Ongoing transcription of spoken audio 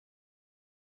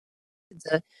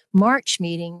the March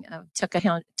meeting of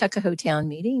Tuckahoe Town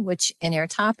Meeting, which and our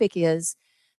topic is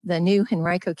the new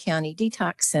Henrico County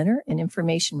Detox Center and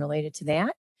information related to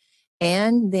that,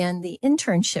 and then the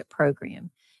internship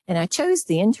program. And I chose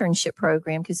the internship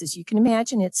program because, as you can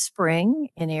imagine, it's spring,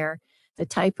 and the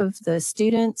type of the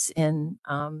students in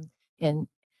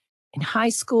high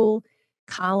school,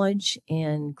 college,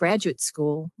 and graduate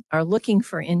school are looking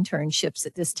for internships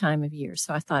at this time of year.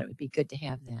 So I thought it would be good to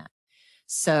have that.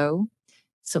 So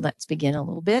let's begin a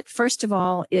little bit. First of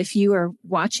all, if you are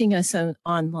watching us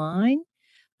online,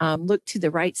 look to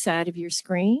the right side of your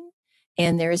screen,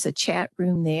 and there is a chat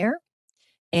room there.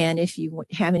 And if you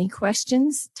have any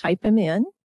questions, type them in,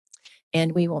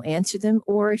 and we will answer them.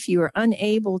 Or if you are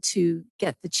unable to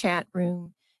get the chat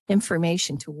room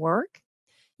information to work,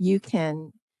 you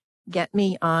can get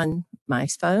me on my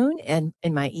phone, and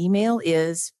my email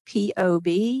is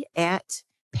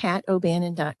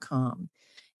pob@patobannon.com.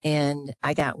 And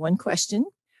I got one question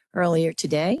earlier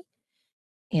today,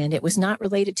 and it was not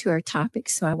related to our topic,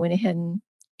 so I went ahead and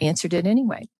answered it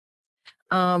anyway.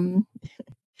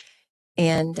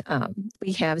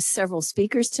 We have several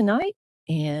speakers tonight,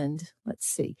 and let's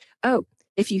see. Oh,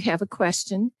 if you have a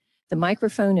question, the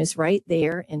microphone is right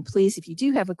there. And please, if you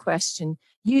do have a question,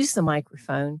 use the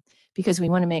microphone, because we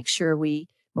want to make sure we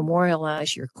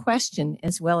memorialize your question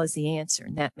as well as the answer,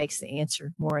 and that makes the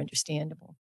answer more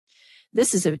understandable.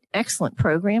 This is an excellent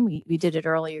program. We did it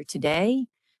earlier today.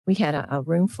 We had a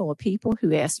room full of people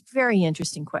who asked very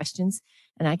interesting questions,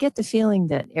 and I get the feeling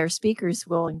that our speakers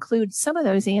will include some of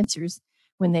those answers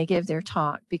when they give their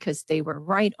talk, because they were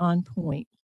right on point.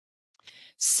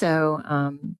 So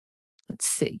let's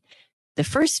see. The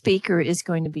first speaker is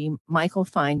going to be Michael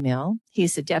Feinmel.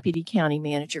 He's the Deputy County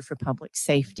Manager for Public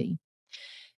Safety.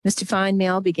 Mr.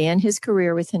 Feinmel began his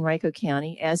career with Henrico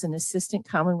County as an Assistant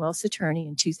Commonwealth's Attorney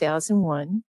in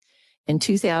 2001. In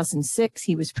 2006,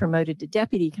 he was promoted to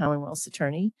Deputy Commonwealth's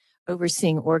Attorney,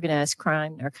 overseeing organized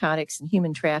crime, narcotics, and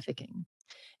human trafficking.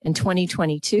 In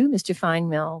 2022, Mr.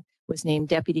 Feinmel was named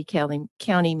Deputy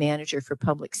County Manager for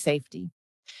Public Safety.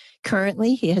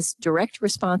 Currently, he has direct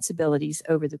responsibilities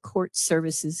over the court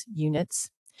services units,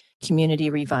 community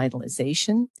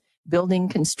revitalization, building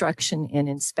construction and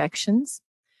inspections,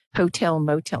 hotel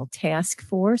motel task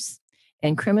force,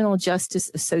 and criminal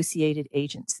justice associated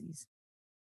agencies.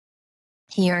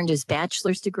 He earned his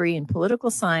bachelor's degree in political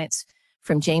science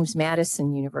from James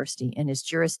Madison University and his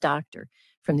Juris Doctor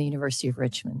from the University of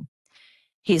Richmond.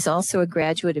 He's also a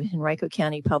graduate of Henrico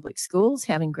County Public Schools,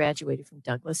 having graduated from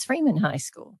Douglas Freeman High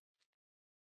School.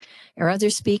 Our other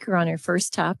speaker on our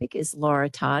first topic is Laura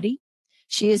Totty.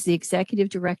 She is the Executive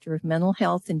Director of Mental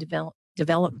Health and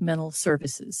Developmental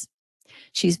Services.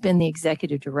 She's been the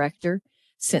Executive Director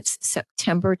since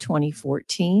September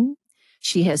 2014.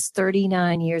 She has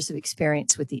 39 years of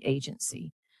experience with the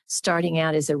agency, starting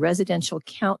out as a residential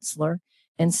counselor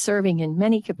and serving in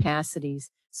many capacities,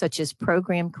 such as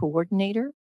Program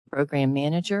Coordinator, Program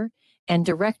Manager, and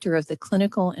Director of the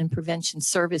Clinical and Prevention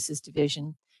Services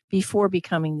Division before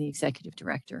becoming the Executive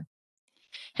Director.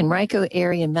 Henrico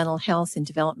Area Mental Health and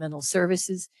Developmental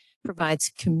Services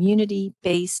provides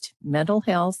community-based mental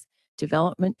health,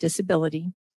 development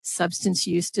disability, substance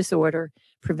use disorder,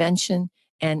 prevention,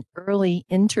 and early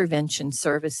intervention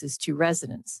services to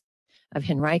residents of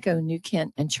Henrico, New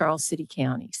Kent, and Charles City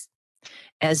counties.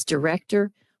 As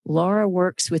director, Laura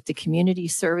works with the Community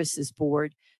Services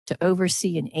Board to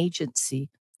oversee an agency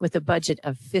with a budget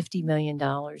of $50 million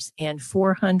and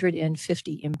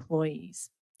 450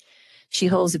 employees. She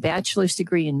holds a bachelor's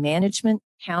degree in management,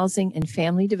 housing, and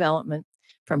family development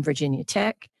from Virginia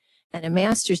Tech, and a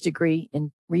master's degree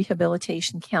in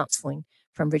rehabilitation counseling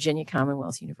from Virginia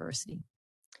Commonwealth University.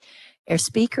 Our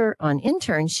speaker on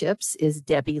internships is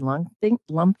Debbie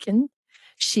Lumpkin.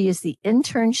 She is the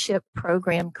Internship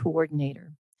Program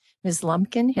Coordinator. Ms.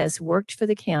 Lumpkin has worked for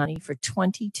the county for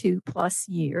 22 plus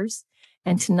years,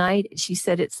 and tonight she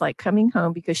said it's like coming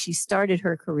home because she started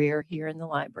her career here in the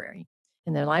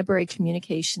library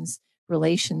communications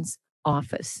relations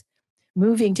office,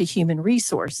 moving to human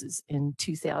resources in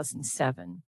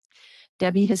 2007.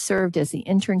 Debbie has served as the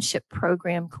Internship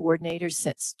Program Coordinator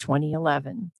since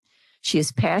 2011. She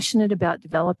is passionate about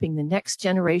developing the next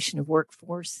generation of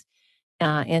workforce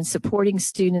and supporting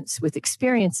students with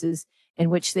experiences in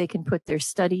which they can put their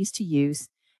studies to use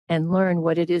and learn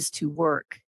what it is to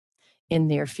work in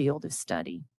their field of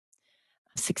study.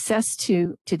 Success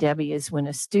to Debbie is when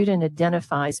a student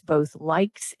identifies both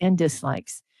likes and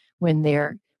dislikes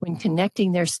when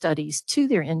connecting their studies to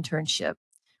their internship,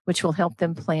 which will help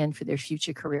them plan for their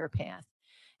future career path.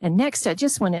 And next, I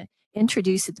just want to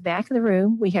introduce at the back of the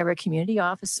room, we have our community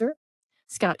officer,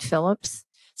 Scott Phillips.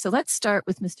 So let's start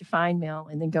with Mr. Feinmel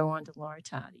and then go on to Laura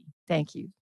Totty. Thank you.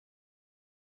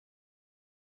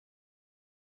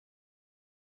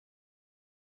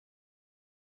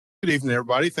 Good evening,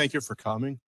 everybody. Thank you for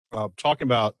coming. Talking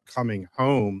about coming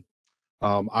home,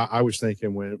 I was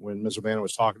thinking when Ms. Urbana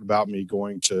was talking about me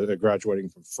going to graduating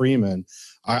from Freeman,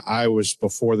 I was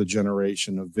before the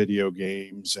generation of video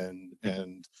games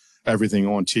and everything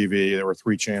on TV. There were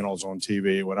 3 channels on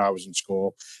TV when I was in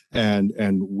school, and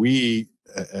we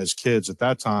as kids at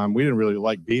that time, we didn't really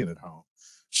like being at home.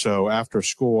 So after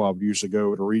school, I would usually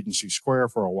go to Regency Square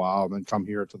for a while and then come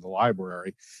here to the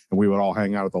library, and we would all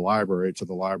hang out at the library till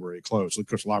the library closed. Of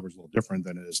course, the library is a little different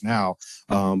than it is now,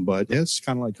 but it's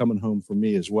kind of like coming home for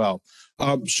me as well.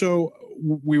 So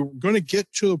we were going to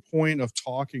get to the point of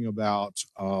talking about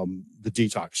the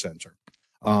detox center.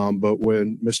 But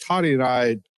when Ms. Totty and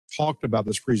I talked about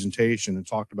this presentation and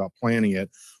talked about planning it,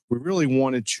 we really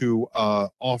wanted to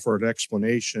offer an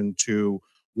explanation to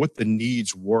what the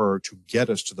needs were to get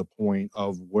us to the point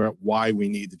of why we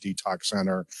need the detox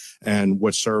center and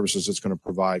what services it's going to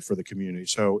provide for the community.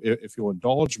 So if you'll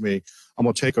indulge me, I'm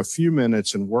going to take a few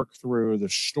minutes and work through the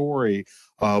story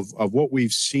of what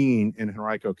we've seen in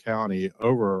Henrico County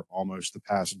over almost the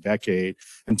past decade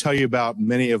and tell you about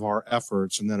many of our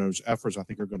efforts. And then those efforts, I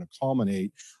think, are going to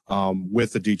culminate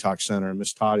with the detox center. And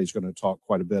Ms. Totty is going to talk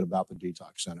quite a bit about the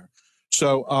detox center.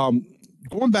 So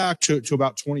going back to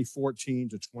about 2014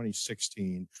 to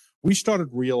 2016, we started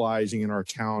realizing in our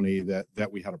county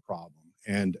that we had a problem.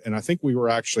 And I think we were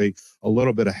actually a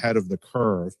little bit ahead of the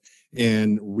curve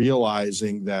in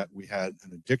realizing that we had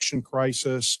an addiction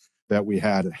crisis, that we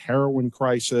had a heroin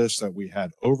crisis, that we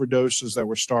had overdoses that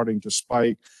were starting to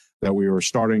spike, that we were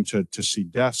starting to see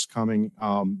deaths coming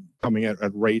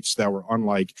at rates that were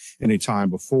unlike any time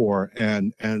before.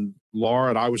 And Laura,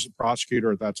 and I was the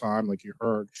prosecutor at that time, like you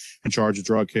heard, in charge of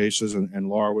drug cases, and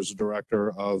Laura was the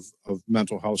director of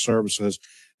mental health services.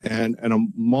 And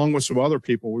among with some other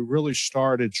people, we really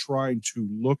started trying to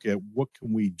look at what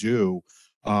can we do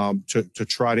to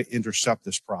try to intercept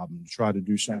this problem, to try to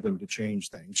do something to change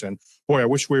things. And boy, I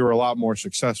wish we were a lot more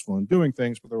successful in doing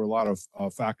things, but there were a lot of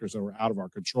factors that were out of our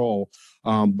control.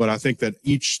 But I think that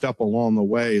each step along the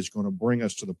way is going to bring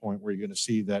us to the point where you're going to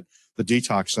see that the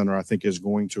detox center, I think, is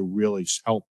going to really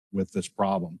help with this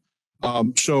problem.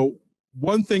 So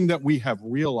one thing that we have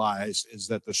realized is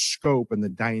that the scope and the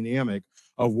dynamic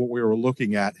of what we were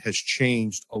looking at has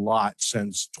changed a lot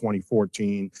since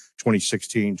 2014,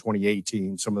 2016,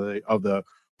 2018, some of the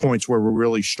points where we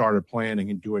really started planning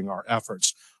and doing our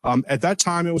efforts. At that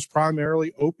time, it was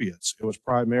primarily opiates. It was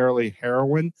primarily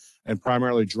heroin and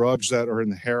primarily drugs that are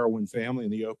in the heroin family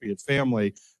and the opiate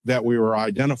family that we were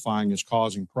identifying as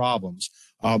causing problems.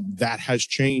 That has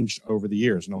changed over the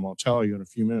years. And I'm going to tell you in a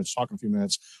few minutes, talk in a few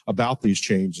minutes about these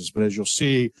changes. But as you'll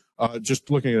see,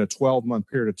 just looking at a 12-month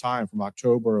period of time from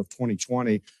October of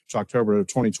 2020 to October of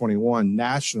 2021,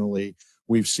 nationally,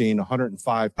 we've seen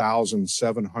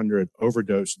 105,700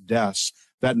 overdose deaths.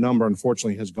 That number,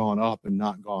 unfortunately, has gone up and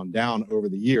not gone down over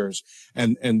the years.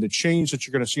 And the change that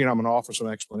you're going to see, and I'm going to offer some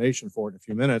explanation for it in a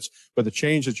few minutes, but the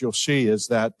change that you'll see is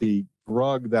that the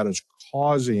drug that is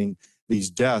causing these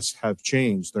deaths have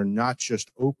changed. They're not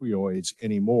just opioids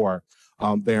anymore.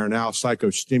 They are now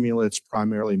psychostimulants,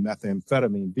 primarily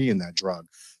methamphetamine being that drug.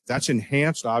 That's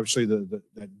enhanced, obviously, the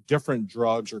different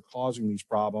drugs are causing these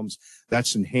problems.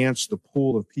 That's enhanced the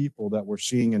pool of people that we're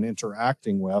seeing and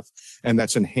interacting with, and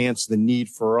that's enhanced the need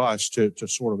for us to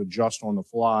sort of adjust on the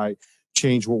fly,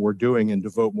 change what we're doing, and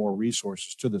devote more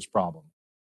resources to this problem.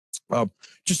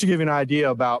 Just to give you an idea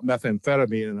about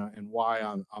methamphetamine and why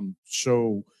I'm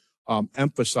so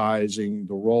emphasizing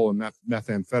the role of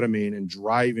methamphetamine in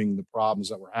driving the problems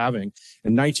that we're having.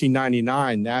 In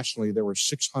 1999, nationally, there were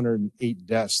 608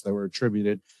 deaths that were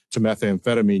attributed to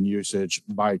methamphetamine usage.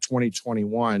 By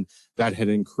 2021, that had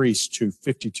increased to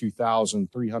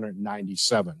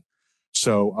 52,397.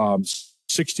 So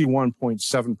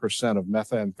 61.7% of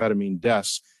methamphetamine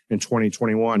deaths in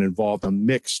 2021 involved a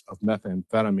mix of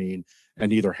methamphetamine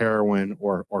and either heroin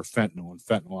or fentanyl. And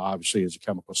fentanyl obviously is a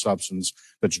chemical substance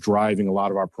that's driving a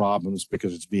lot of our problems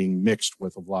because it's being mixed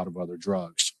with a lot of other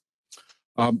drugs.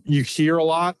 You hear a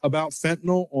lot about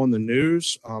fentanyl on the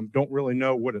news. Don't really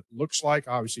know what it looks like.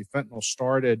 Obviously, fentanyl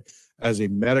started as a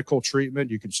medical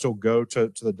treatment. You can still go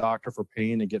to the doctor for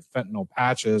pain and get fentanyl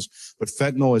patches, but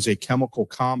fentanyl is a chemical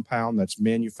compound that's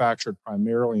manufactured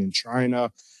primarily in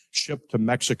China, shipped to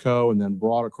Mexico, and then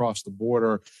brought across the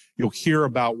border. You'll hear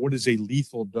about what is a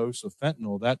lethal dose of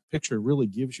fentanyl. That picture really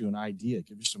gives you an idea,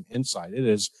 gives you some insight. It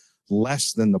is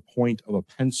less than the point of a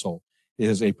pencil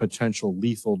is a potential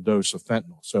lethal dose of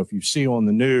fentanyl. So if you see on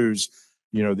the news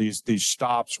you know, these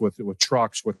stops with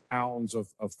trucks with pounds of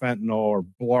fentanyl or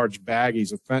large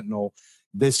baggies of fentanyl.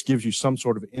 This gives you some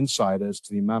sort of insight as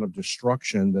to the amount of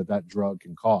destruction that that drug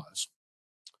can cause.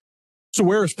 So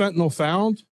where is fentanyl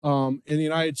found? In the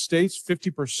United States,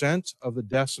 50% of the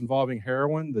deaths involving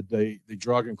heroin, the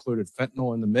drug included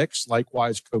fentanyl in the mix.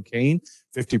 Likewise, cocaine,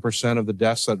 50% of the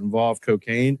deaths that involve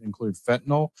cocaine include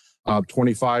fentanyl.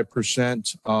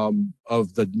 25%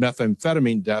 of the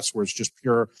methamphetamine deaths, where it's just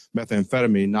pure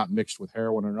methamphetamine, not mixed with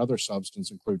heroin or another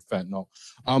substance, include fentanyl.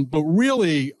 But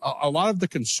really, a lot of the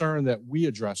concern that we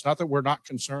address, not that we're not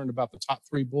concerned about the top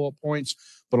 3 bullet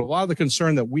points, but a lot of the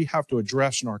concern that we have to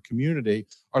address in our community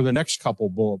are the next couple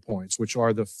bullet points, which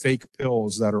are the fake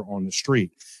pills that are on the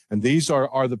street. And these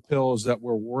are the pills that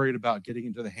we're worried about getting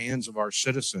into the hands of our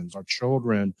citizens, our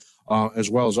children, as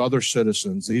well as other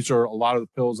citizens. These are a lot of the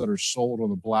pills that are sold on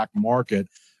the black market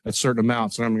at certain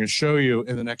amounts. And I'm going to show you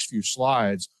in the next few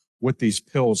slides what these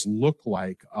pills look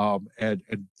like. And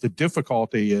the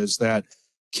difficulty is that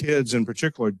kids in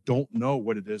particular don't know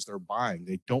what it is they're buying.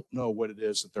 They don't know what it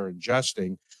is that they're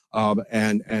ingesting.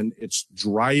 And it's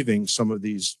driving some of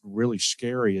these really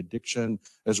scary addiction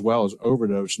as well as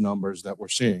overdose numbers that we're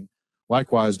seeing.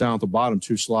 Likewise, down at the bottom,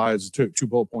 2 slides, two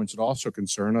bullet points that also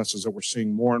concern us is that we're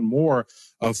seeing more and more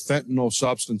of fentanyl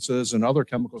substances and other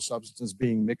chemical substances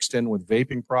being mixed in with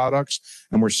vaping products.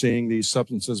 And we're seeing these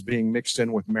substances being mixed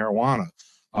in with marijuana.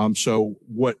 So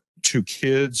what to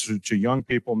kids, to young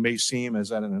people may seem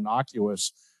as an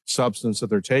innocuous substance that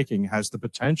they're taking has the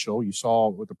potential, you saw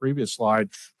with the previous slide,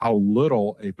 how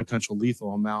little a potential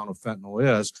lethal amount of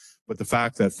fentanyl is. But the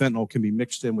fact that fentanyl can be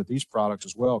mixed in with these products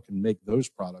as well can make those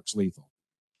products lethal.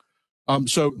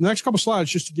 So the next couple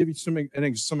slides, just to give you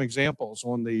some examples.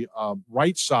 On the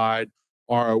right side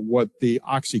are what the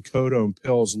oxycodone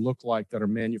pills look like that are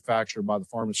manufactured by the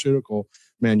pharmaceutical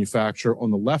manufacturer.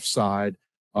 On the left side,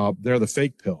 they're the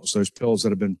fake pills, those pills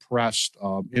that have been pressed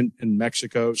in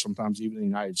Mexico, sometimes even in the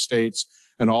United States,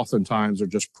 and oftentimes are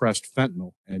just pressed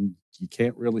fentanyl. And you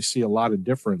can't really see a lot of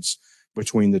difference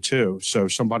between the two. So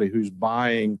somebody who's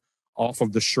buying off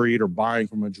of the street or buying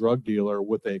from a drug dealer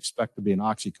what they expect to be an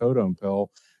oxycodone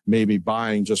pill may be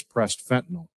buying just pressed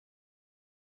fentanyl.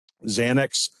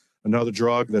 Xanax, another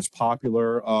drug that's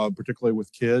popular, particularly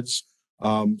with kids.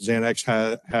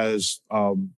 Xanax has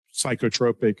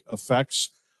psychotropic effects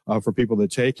for people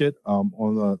that take it.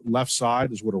 On the left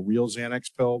side is what a real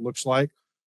Xanax pill looks like.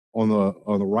 On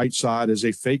the right side is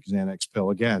a fake Xanax pill.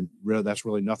 Again, that's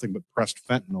really nothing but pressed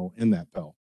fentanyl in that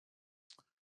pill.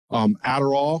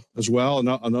 Adderall as well,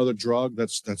 another drug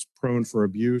that's prone for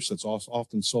abuse, that's also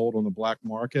often sold on the black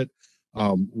market.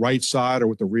 Right side are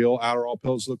what the real Adderall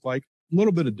pills look like. A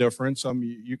little bit of difference.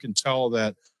 You can tell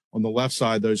that on the left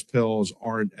side, those pills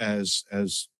aren't as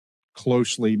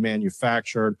closely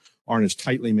manufactured, aren't as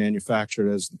tightly manufactured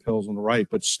as the pills on the right,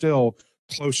 but still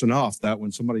close enough that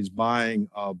when somebody's buying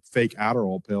fake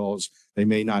Adderall pills, they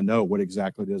may not know what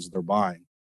exactly it is they're buying.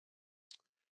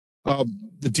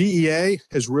 The DEA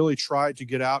has really tried to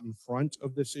get out in front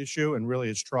of this issue and really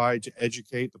has tried to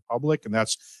educate the public, and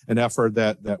that's an effort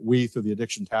that we through the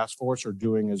Addiction Task Force are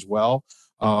doing as well.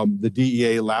 The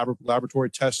DEA laboratory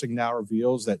testing now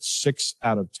reveals that 6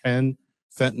 out of 10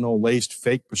 fentanyl-laced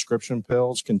fake prescription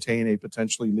pills contain a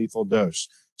potentially lethal dose.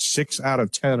 6 out of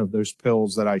 10 of those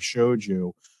pills that I showed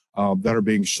you that are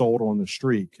being sold on the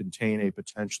street contain a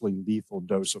potentially lethal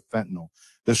dose of fentanyl.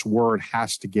 This word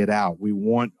has to get out. We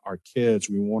want our kids,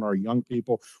 we want our young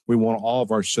people, we want all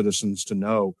of our citizens to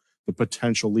know the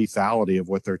potential lethality of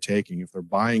what they're taking. If they're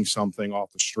buying something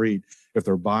off the street, if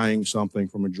they're buying something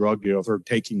from a drug dealer, if they're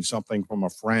taking something from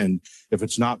a friend, if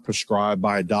it's not prescribed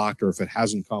by a doctor, if it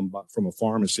hasn't come from a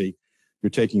pharmacy, you're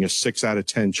taking a 6 out of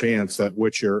 10 chance that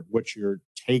what you're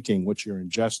taking, what you're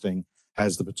ingesting,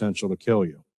 has the potential to kill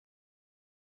you.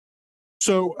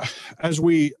 So as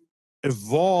we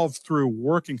evolved through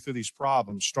working through these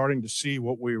problems, starting to see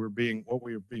what we were being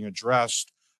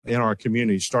addressed in our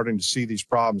community, starting to see these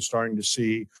problems, starting to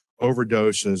see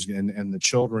overdoses and the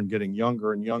children getting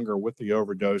younger and younger with the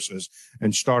overdoses,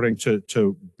 and starting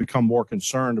to become more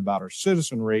concerned about our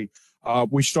citizenry,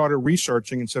 we started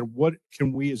researching and said, what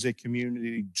can we as a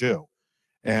community do?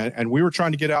 And we were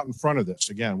trying to get out in front of this.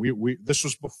 Again, this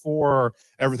was before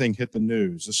everything hit the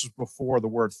news. This was before the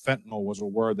word fentanyl was a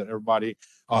word that everybody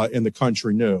in the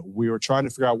country knew. We were trying to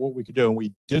figure out what we could do. And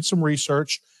we did some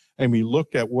research and we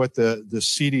looked at what the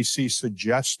CDC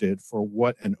suggested for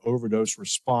what an overdose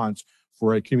response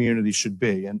for a community should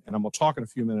be. And I'm going to talk in a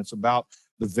few minutes about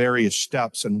the various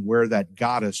steps and where that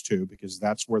got us to, because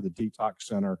that's where the Detox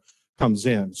Center comes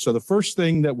in. So the first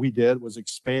thing that we did was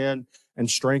expand and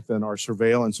strengthen our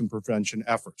surveillance and prevention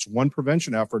efforts. One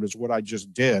prevention effort is what I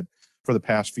just did for the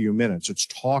past few minutes. It's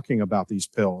talking about these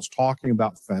pills, talking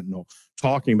about fentanyl,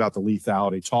 talking about the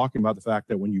lethality, talking about the fact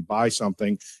that when you buy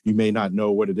something, you may not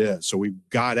know what it is. So we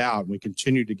got out and we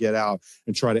continue to get out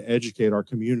and try to educate our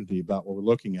community about what we're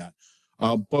looking at.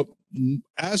 But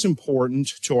as important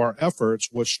to our efforts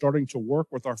was starting to work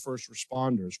with our first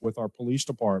responders, with our police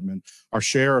department, our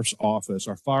sheriff's office,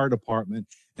 our fire department,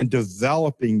 and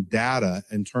developing data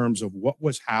in terms of what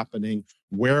was happening,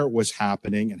 where it was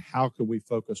happening, and how could we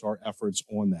focus our efforts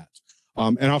on that.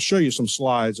 And I'll show you some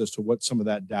slides as to what some of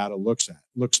that data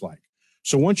looks like.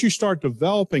 So once you start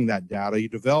developing that data, you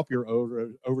develop your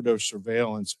overdose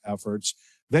surveillance efforts,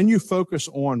 then you focus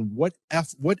on what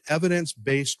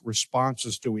evidence-based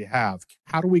responses do we have?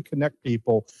 How do we connect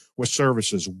people with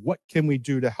services? What can we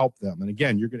do to help them? And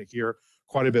again, you're going to hear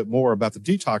quite a bit more about the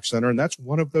Detox Center, and that's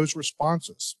one of those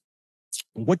responses.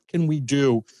 What can we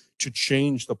do to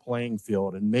change the playing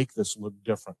field and make this look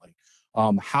differently?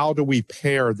 How do we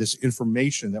pair this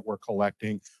information that we're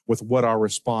collecting with what our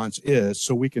response is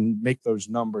so we can make those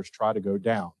numbers try to go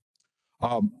down?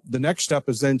 The next step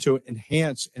is then to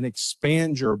enhance and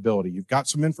expand your ability. You've got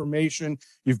some information,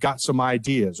 you've got some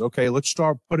ideas. Okay, let's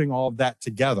start putting all of that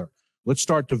together. Let's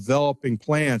start developing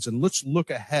plans and let's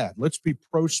look ahead. Let's be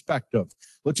prospective.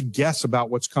 Let's guess about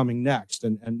what's coming next.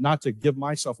 And not to give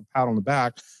myself a pat on the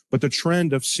back, but the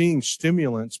trend of seeing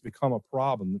stimulants become a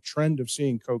problem, the trend of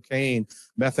seeing cocaine,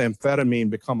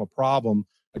 methamphetamine become a problem.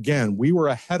 Again, we were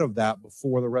ahead of that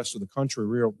before the rest of the country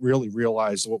really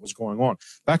realized what was going on.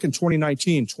 Back in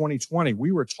 2019, 2020,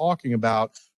 we were talking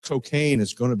about cocaine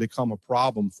is going to become a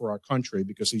problem for our country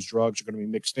because these drugs are going to be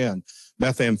mixed in.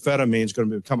 Methamphetamine is going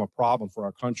to become a problem for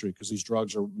our country because these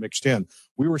drugs are mixed in.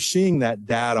 We were seeing that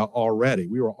data already.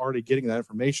 We were already getting that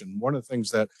information. One of the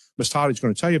things that Ms. Totty is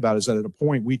going to tell you about is that at a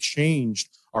point we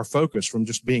changed our focus from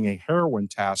just being a heroin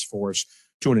task force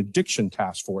to an addiction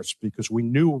task force because we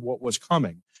knew what was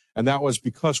coming. And that was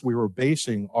because we were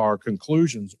basing our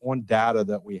conclusions on data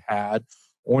that we had,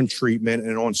 on treatment,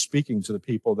 and on speaking to the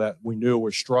people that we knew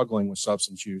were struggling with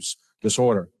substance use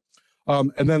disorder.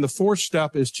 And then the fourth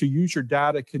step is to use your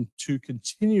data to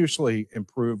continuously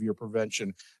improve your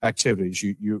prevention activities.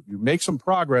 You make some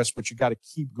progress, but you got to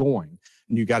keep going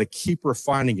and you got to keep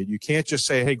refining it. You can't just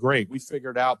say, hey, great, we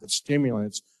figured out that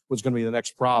stimulants was going to be the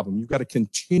next problem. You've got to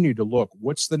continue to look,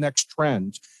 what's the next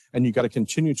trend? And you got to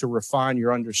continue to refine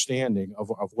your understanding of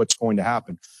what's going to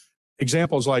happen.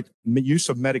 Examples like use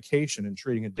of medication in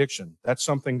treating addiction. That's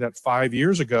something that 5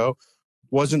 years ago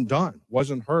wasn't done,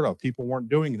 wasn't heard of. People weren't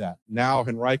doing that. Now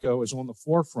Henrico is on the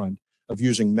forefront of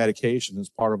using medication as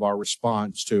part of our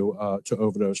response to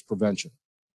overdose prevention.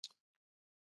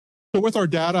 So with our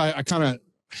data, I kind of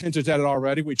hinted at it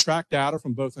already. We track data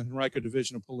from both the Henrico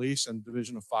Division of Police and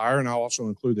Division of Fire, and I'll also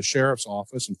include the Sheriff's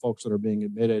Office and folks that are being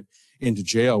admitted into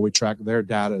jail. We track their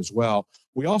data as well.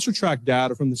 We also track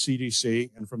data from the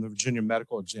CDC and from the Virginia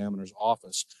Medical Examiner's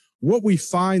Office. What we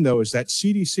find, though, is that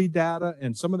CDC data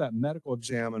and some of that medical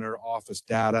examiner office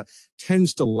data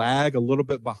tends to lag a little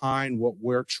bit behind what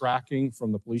we're tracking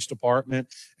from the police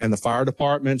department and the fire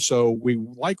department. So we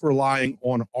like relying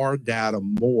on our data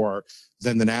more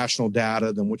than the national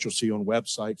data, than what you'll see on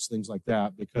websites, things like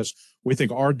that, because we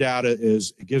think our data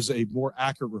gives a more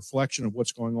accurate reflection of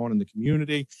what's going on in the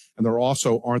community. And there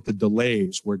also aren't the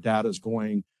delays where data is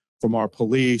going from our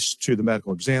police to the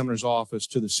medical examiner's office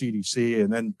to the CDC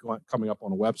and then coming up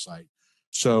on a website.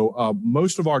 So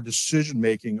most of our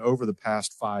decision-making over the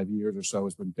past 5 years or so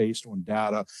has been based on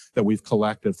data that we've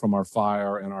collected from our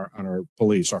fire and our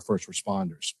police, our first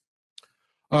responders.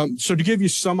 So to give you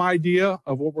some idea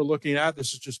of what we're looking at,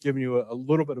 this is just giving you a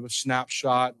little bit of a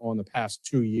snapshot on the past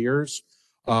 2 years.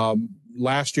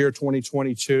 Last year,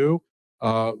 2022,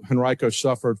 Henrico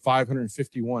suffered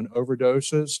 551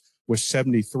 overdoses, with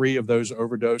 73 of those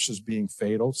overdoses being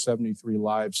fatal, 73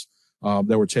 lives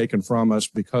that were taken from us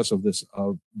because of this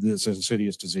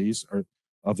insidious disease or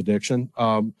of addiction.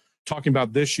 Talking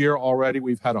about this year already,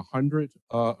 we've had 100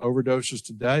 overdoses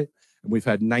today, and we've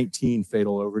had 19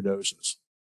 fatal overdoses.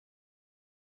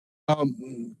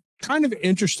 Kind of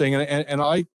interesting, and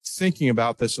I thinking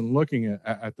about this and looking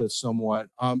at this somewhat,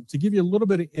 to give you a little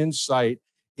bit of insight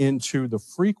into the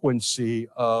frequency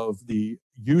of the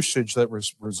usage that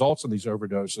results in these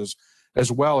overdoses,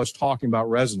 as well as talking about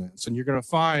residents. And you're going to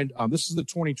find, this is the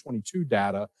 2022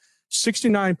 data,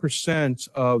 69%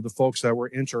 of the folks that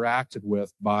were interacted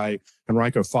with by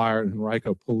Henrico Fire and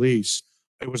Henrico Police,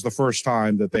 it was the first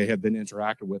time that they had been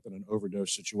interacted with in an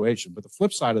overdose situation. But the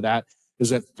flip side of that is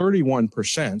that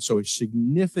 31%, so a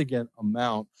significant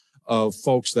amount of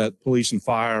folks that police and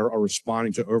fire are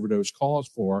responding to overdose calls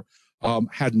for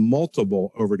had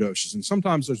multiple overdoses. And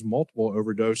sometimes there's multiple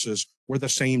overdoses were the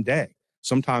same day.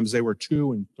 Sometimes they were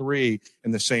 2 and 3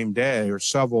 in the same day or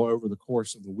several over the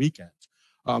course of the weekend.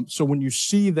 So when you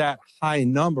see that high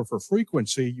number for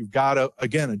frequency, you've got to,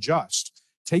 again, adjust.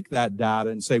 Take that data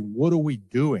and say, what are we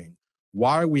doing?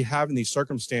 Why are we having these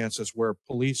circumstances where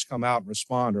police come out and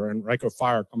respond, or Henrico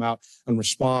Fire come out and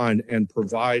respond and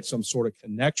provide some sort of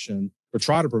connection, or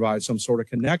try to provide some sort of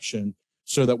connection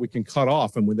so that we can cut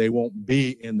off and when they won't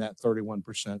be in that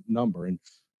 31% number? And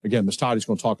again, Ms. Totty's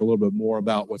going to talk a little bit more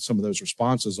about what some of those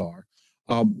responses are.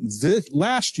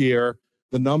 Last year,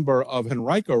 the number of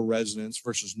Henrico residents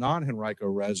versus non-Henrico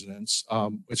residents,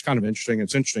 it's kind of interesting.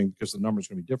 It's interesting because the number is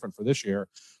going to be different for this year.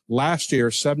 Last year,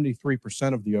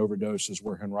 73% of the overdoses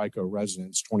were Henrico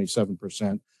residents,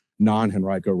 27%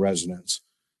 non-Henrico residents.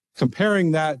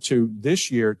 Comparing that to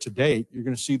this year to date, you're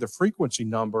going to see the frequency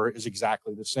number is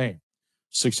exactly the same,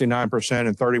 69%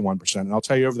 and 31%. And I'll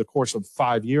tell you, over the course of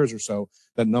 5 years or so,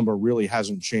 that number really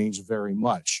hasn't changed very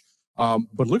much.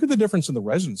 But look at the difference in the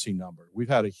residency number. We've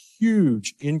had a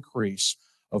huge increase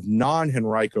of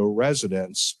non-Henrico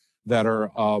residents that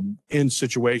are in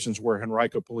situations where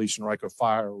Henrico police and Henrico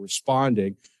fire are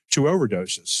responding to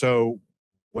overdoses. So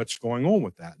what's going on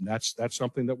with that? And that's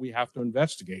something that we have to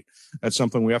investigate. That's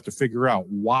something we have to figure out.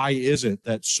 Why is it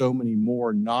that so many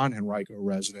more non-Henrico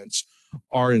residents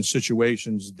are in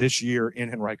situations this year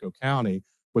in Henrico County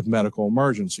with medical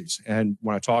emergencies? And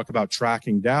when I talk about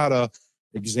tracking data,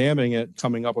 examining it,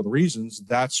 coming up with reasons,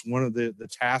 that's one of the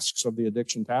tasks of the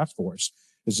addiction task force,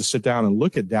 is to sit down and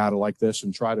look at data like this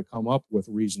and try to come up with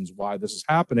reasons why this is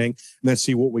happening, and then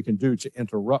see what we can do to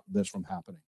interrupt this from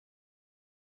happening.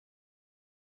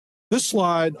 This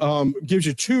slide gives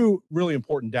you two really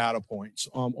important data points.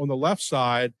 On the left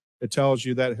side, it tells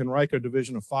you that Henrico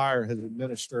Division of Fire has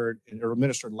administered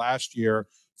last year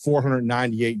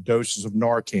 498 doses of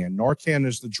Narcan. Narcan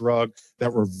is the drug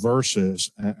that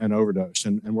reverses an overdose.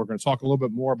 And we're going to talk a little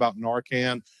bit more about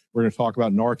Narcan. We're going to talk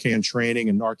about Narcan training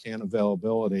and Narcan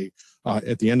availability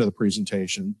at the end of the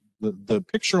presentation. The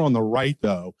picture on the right,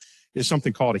 though, is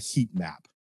something called a heat map.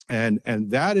 And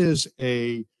that's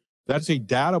a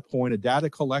data point, a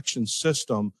data collection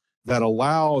system that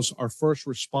allows our first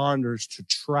responders to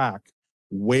track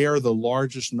where the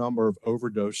largest number of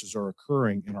overdoses are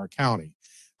occurring in our county.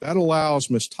 That allows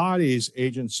Ms. Totty's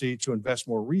agency to invest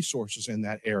more resources in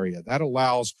that area. That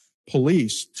allows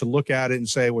police to look at it and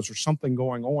say, was there something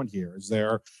going on here?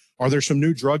 Are there some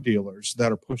new drug dealers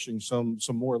that are pushing some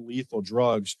more lethal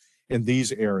drugs in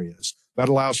these areas? That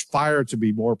allows fire to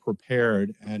be more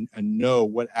prepared and know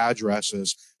what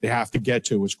addresses they have to get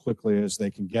to as quickly as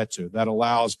they can get to. That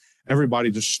allows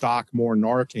everybody to stock more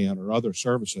Narcan or other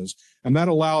services. And that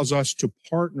allows us to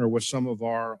partner with some of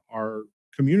our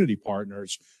community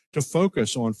partners to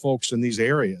focus on folks in these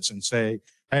areas and say,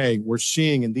 hey, we're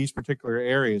seeing in these particular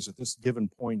areas at this given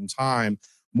point in time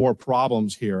more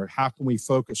problems here. How can we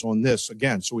focus on this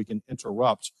again so we can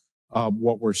interrupt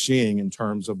what we're seeing in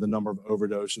terms of the number of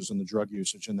overdoses and the drug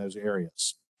usage in those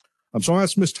areas? So I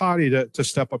asked Ms. Totty to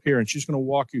step up here, and she's going to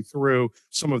walk you through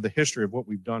some of the history of what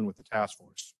we've done with the task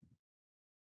force.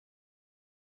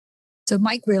 So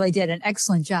Mike really did an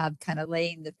excellent job kind of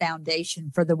laying the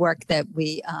foundation for the work that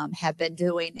we have been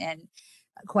doing. And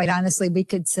quite honestly, we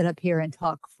could sit up here and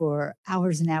talk for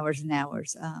hours and hours and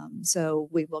hours. So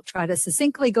we will try to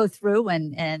succinctly go through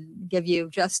and give you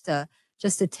just a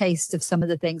taste of some of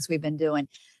the things we've been doing.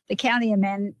 The county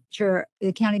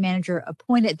manager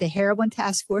appointed the heroin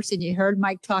task force, and you heard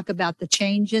Mike talk about the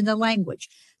change in the language.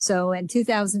 So in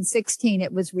 2016,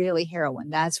 it was really heroin.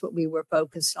 That's what we were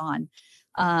focused on.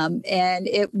 And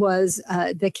it was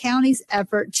the county's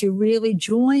effort to really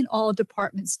join all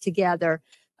departments together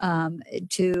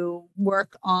to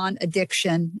work on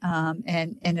addiction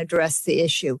and address the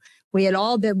issue. We had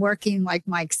all been working, like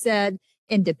Mike said,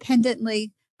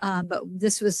 independently, but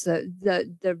this was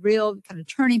the real kind of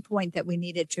turning point that we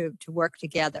needed to work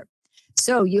together.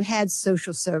 So you had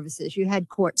social services, you had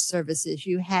court services,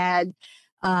 you had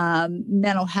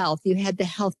mental health, you had the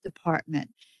health department.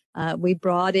 We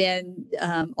brought in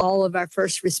all of our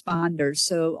first responders.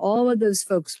 So all of those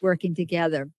folks working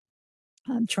together,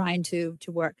 trying to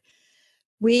work.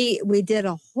 We did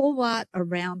a whole lot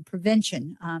around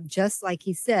prevention. Just like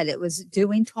he said, it was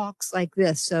doing talks like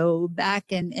this. So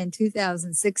back in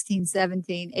 2016,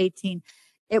 17, 18,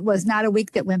 it was not a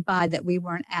week that went by that we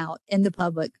weren't out in the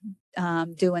public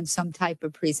doing some type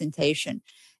of presentation.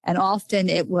 And often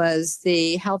it was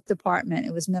the health department,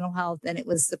 it was mental health, and it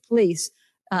was the police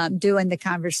doing the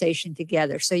conversation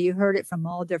together. So you heard it from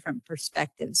all different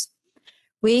perspectives.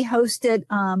 We hosted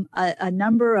a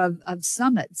number of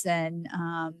summits and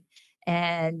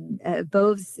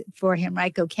both for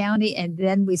Henrico County, and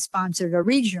then we sponsored a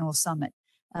regional summit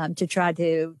to try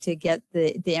to get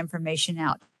the information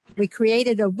out. We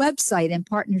created a website in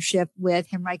partnership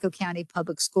with Henrico County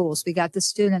Public Schools. We got the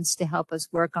students to help us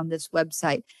work on this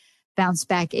website, Bounce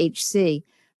Back HC,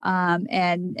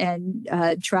 and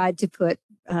tried to put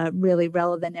really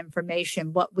relevant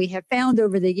information. What we have found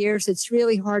over the years, it's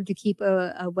really hard to keep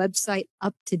a website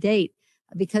up to date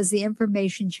because the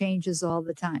information changes all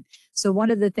the time. So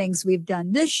one of the things we've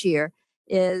done this year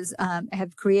is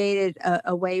have created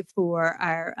a way for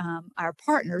our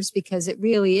partners, because it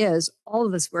really is all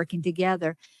of us working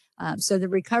together. So the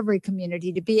recovery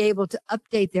community to be able to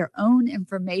update their own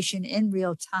information in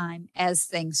real time as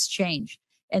things change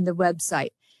in the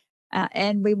website.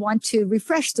 And we want to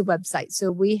refresh the website.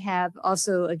 So we have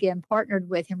also, again, partnered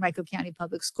with Henrico County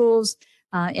Public Schools.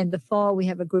 In the fall, we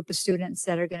have a group of students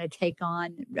that are going to take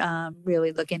on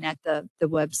really looking at the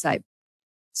website.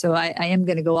 So I am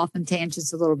going to go off on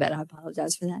tangents a little bit. I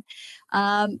apologize for that.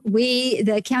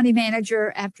 The county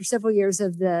manager, after several years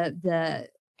of the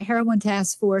heroin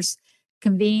task force,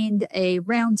 convened a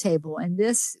roundtable, and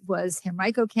this was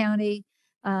Henrico County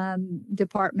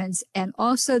departments and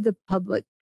also the public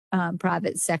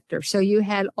private sector. So you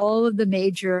had all of the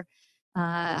major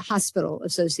hospital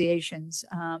associations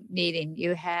meeting.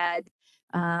 You had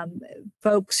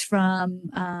folks from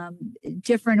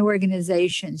different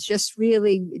organizations, just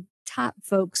really top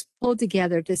folks pulled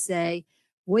together to say,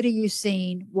 what are you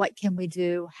seeing? What can we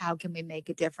do? How can we make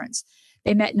a difference?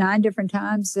 They met 9 different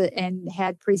times and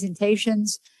had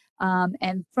presentations.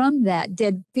 And from that,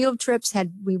 did field trips.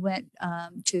 We went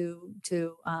to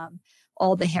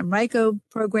all the Henrico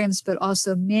programs, but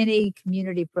also many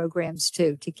community programs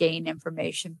too, to gain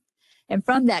information. And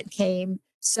from that came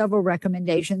several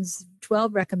recommendations,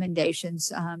 12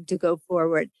 recommendations to go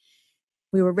forward.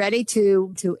 We were ready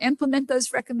to implement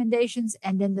those recommendations,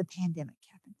 and then the pandemic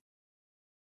happened.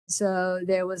 So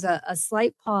there was a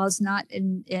slight pause, not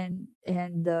in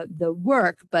the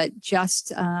work, but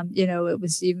just it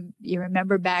was, you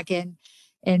remember back in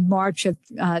March of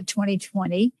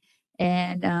 2020.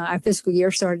 And our fiscal year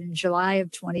started in July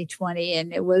of 2020.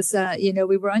 And it was,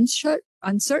 we were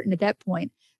uncertain at that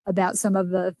point about some of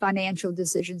the financial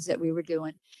decisions that we were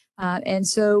doing. And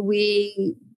so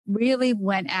we really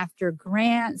went after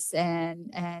grants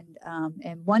and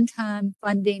one-time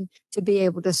funding to be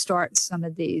able to start some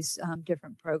of these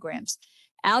different programs.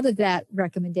 Out of that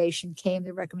recommendation came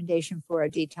the recommendation for a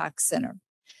detox center.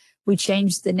 We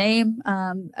changed the name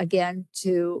again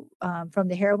to from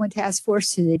the heroin task force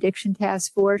to the addiction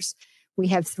task force. We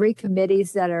have 3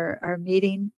 committees that are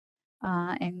meeting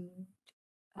and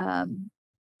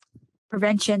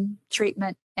prevention,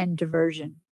 treatment, and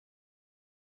diversion.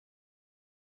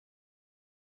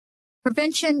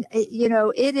 Prevention,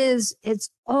 it's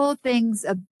all things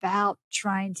about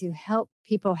trying to help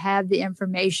people have the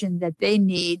information that they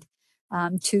need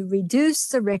to reduce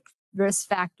the risk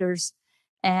factors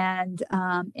and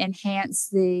enhance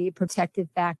the protective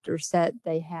factors that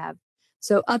they have.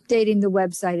 So updating the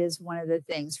website is one of the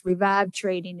things. Revive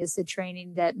training is the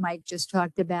training that Mike just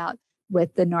talked about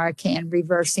with the Narcan,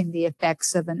 reversing the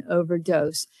effects of an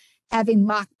overdose. Having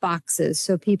lock boxes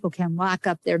so people can lock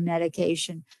up their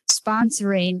medication.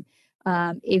 Sponsoring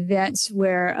events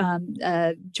where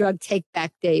drug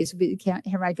take-back days.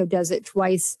 Henrico does it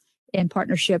twice in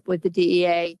partnership with the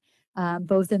DEA.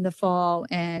 Both in the fall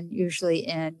and usually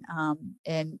in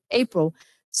April,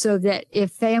 so that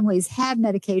if families have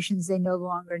medications they no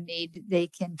longer need, they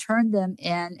can turn them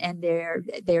in and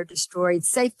they're destroyed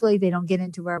safely. They don't get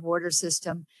into our water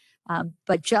system,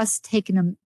 but just taking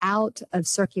them out of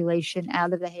circulation,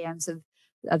 out of the hands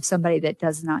of somebody that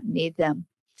does not need them.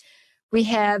 We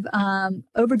have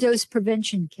overdose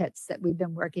prevention kits that we've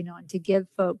been working on to give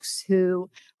folks who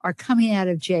are coming out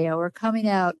of jail or coming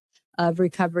out of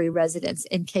recovery residence,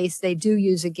 in case they do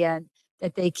use again,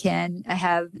 that they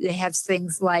have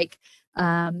things like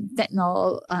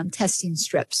fentanyl testing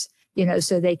strips,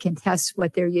 so they can test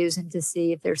what they're using to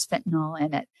see if there's fentanyl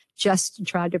in it, just to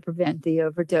try to prevent the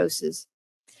overdoses.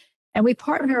 And we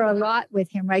partner a lot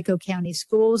with Henrico County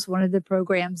Schools. One of the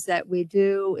programs that we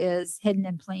do is Hidden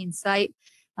in Plain Sight.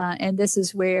 And this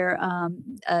is where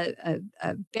a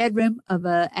bedroom of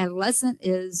an adolescent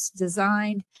is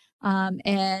designed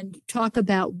and talk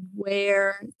about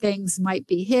where things might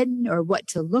be hidden or what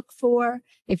to look for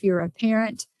if you're a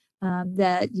parent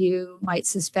that you might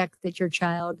suspect that your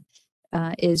child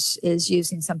is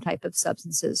using some type of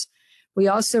substances. We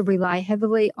also rely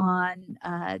heavily on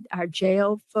our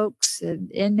jail folks and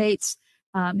inmates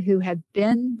who have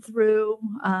been through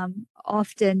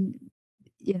often,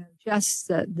 just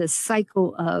the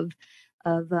cycle of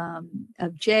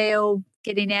jail,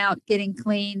 getting out, getting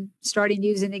clean, starting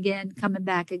using again, coming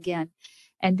back again.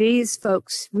 And these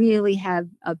folks really have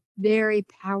a very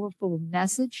powerful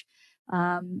message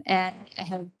and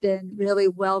have been really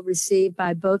well received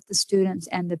by both the students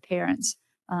and the parents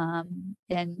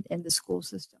in the school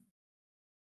system.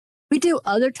 We do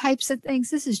other types of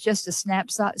things. This is just a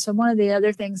snapshot. So one of the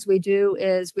other things we do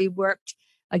is we worked,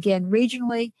 again,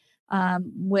 regionally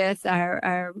with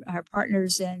our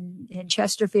partners in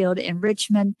Chesterfield and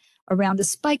Richmond around a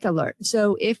spike alert.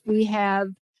 So if we have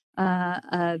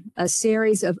a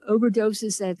series of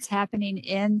overdoses that's happening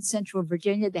in Central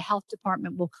Virginia, the health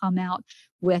department will come out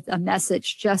with a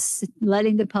message just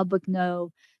letting the public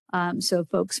know, so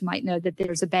folks might know that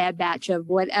there's a bad batch of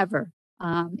whatever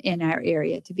in our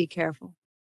area, to be careful.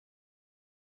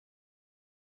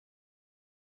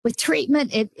 With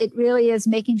treatment, it really is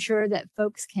making sure that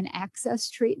folks can access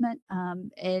treatment.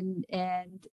 And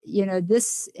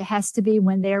this has to be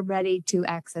when they're ready to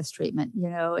access treatment.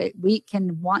 We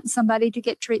can want somebody to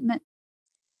get treatment.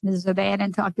 Mrs.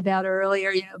 O'Bannon talked about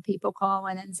earlier, people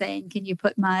calling and saying, can you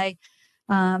put my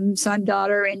son,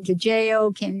 daughter into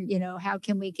jail? How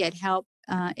can we get help?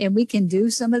 And we can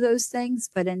do some of those things,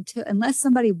 but unless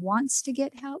somebody wants to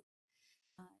get help,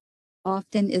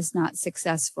 often is not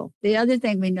successful. The other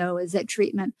thing we know is that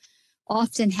treatment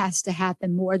often has to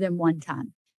happen more than one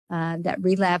time. That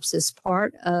relapse is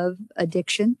part of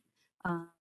addiction,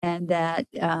 and that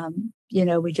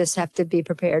we just have to be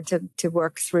prepared to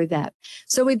work through that.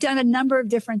 So we've done a number of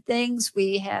different things.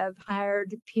 We have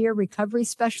hired peer recovery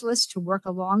specialists to work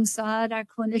alongside our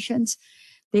clinicians.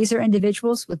 These are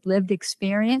individuals with lived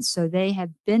experience, so they have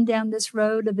been down this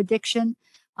road of addiction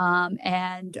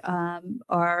and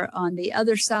are on the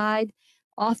other side.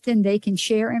 Often they can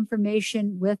share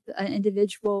information with an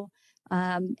individual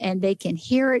and they can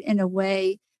hear it in a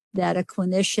way that a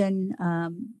clinician,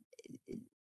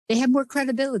 they have more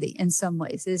credibility in some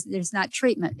ways. There's not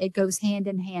treatment. It goes hand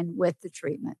in hand with the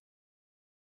treatment.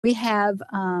 We have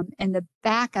in the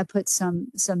back, I put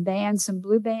some bands, some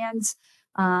blue bands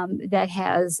that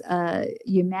has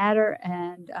UMatter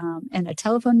and a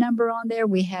telephone number on there.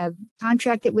 We have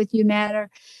contracted with UMatter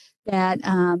that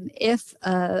if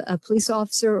a police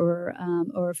officer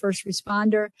or a first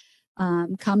responder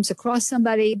comes across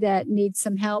somebody that needs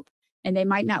some help and they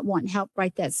might not want help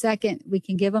right that second, we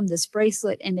can give them this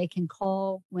bracelet and they can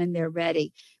call when they're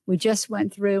ready. We just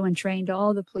went through and trained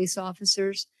all the police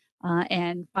officers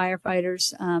and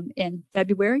firefighters in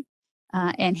February.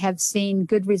 And have seen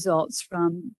good results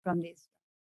from these.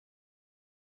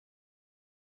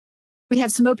 We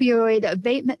have some opioid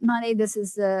abatement money. This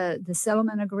is the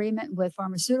settlement agreement with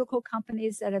pharmaceutical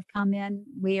companies that have come in.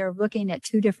 We are looking at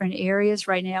two different areas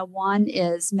right now. One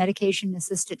is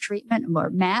medication-assisted treatment, or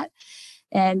MAT,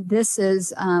 and this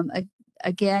is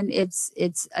again,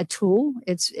 it's a tool.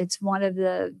 It's one of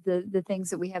the things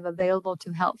that we have available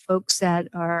to help folks that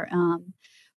are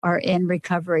in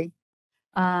recovery.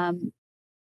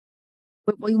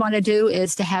 What we want to do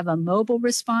is to have a mobile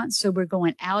response. So we're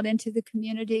going out into the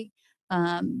community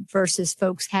versus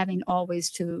folks having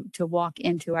always to walk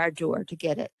into our door to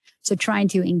get it. So trying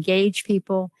to engage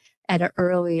people at an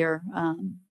earlier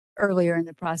in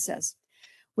the process.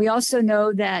 We also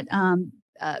know that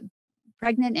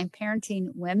pregnant and parenting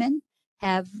women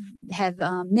have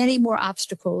many more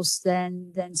obstacles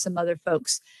than some other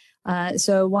folks.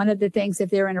 So one of the things,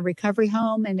 if they're in a recovery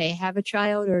home and they have a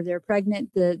child or they're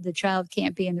pregnant, the child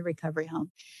can't be in the recovery home.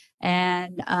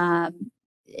 And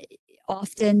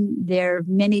often there are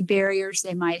many barriers.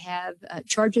 They might have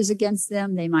charges against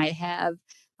them. They might have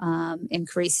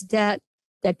increased debt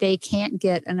that they can't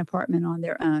get an apartment on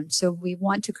their own. So we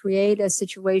want to create a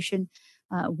situation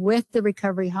with the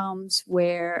recovery homes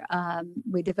where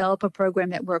we develop a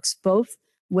program that works both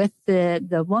with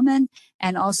the woman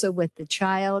and also with the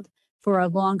child for a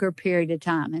longer period of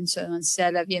time. And so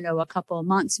instead of, a couple of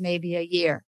months, maybe a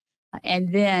year.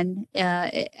 And then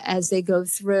as they go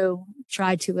through,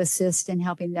 try to assist in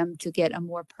helping them to get a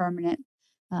more permanent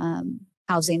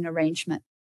housing arrangement.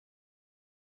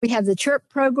 We have the CHIRP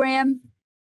program.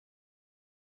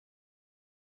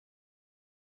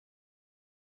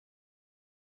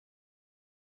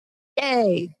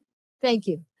 Yay, thank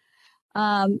you.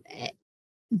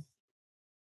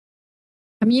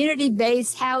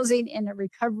 Community-based housing in the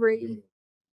recovery.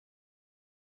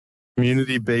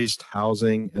 Community-based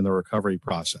housing in the recovery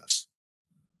process.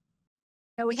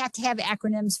 We have to have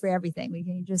acronyms for everything. We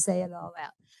can just say it all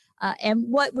out. And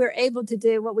what we've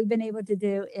been able to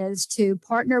do is to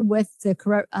partner with the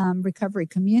recovery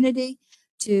community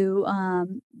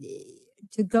to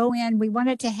go in. We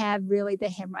wanted to have really the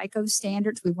Henrico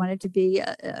standards. We wanted to be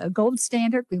a gold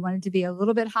standard. We wanted to be a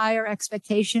little bit higher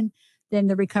expectation than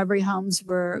the recovery homes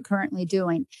were currently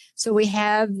doing. So we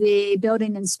have the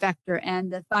building inspector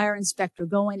and the fire inspector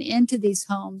going into these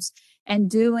homes and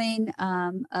doing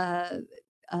an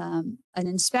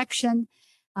inspection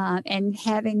and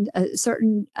having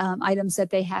certain items that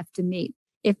they have to meet.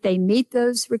 If they meet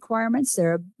those requirements,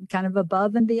 they're kind of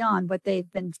above and beyond what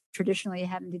they've been traditionally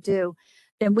having to do,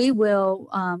 then we will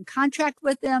contract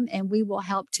with them and we will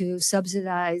help to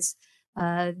subsidize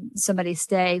somebody's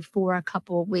stay for a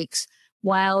couple of weeks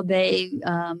while they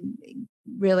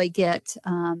really get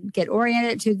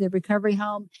oriented to the recovery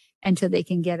home until they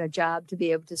can get a job to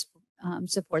be able to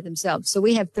support themselves. So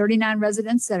we have 39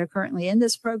 residents that are currently in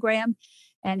this program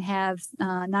and have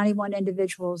 91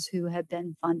 individuals who have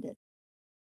been funded.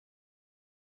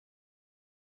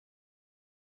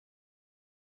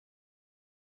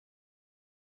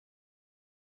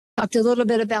 Talked a little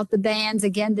bit about the bands.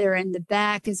 Again, they're in the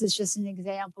back. This is just an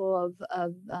example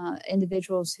of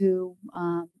individuals who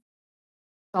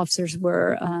officers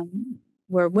were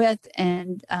with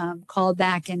and called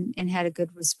back and had a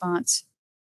good response.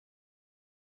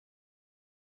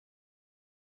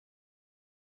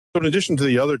 So in addition to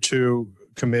the other two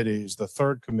committees, the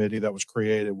third committee that was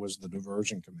created was the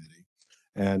diversion committee.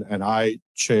 And I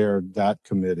chaired that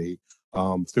committee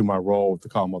through my role with the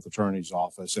Commonwealth Attorney's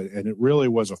Office. And it really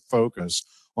was a focus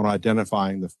on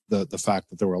identifying the fact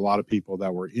that there were a lot of people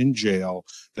that were in jail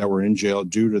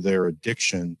due to their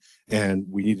addiction. And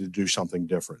we needed to do something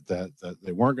different, that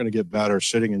they weren't going to get better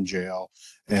sitting in jail,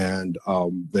 and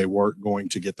they weren't going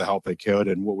to get the help they could.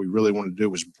 And what we really wanted to do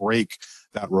was break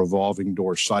that revolving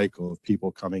door cycle of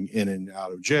people coming in and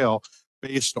out of jail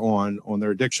based on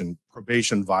their addiction.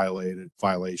 Probation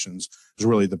violations is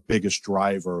really the biggest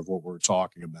driver of what we're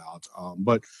talking about,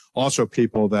 but also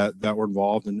people that were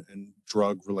involved in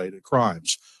drug-related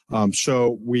crimes.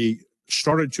 So we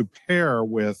started to pair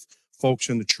with folks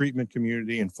in the treatment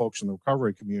community and folks in the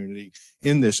recovery community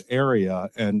in this area,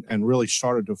 and really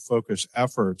started to focus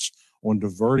efforts on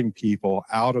diverting people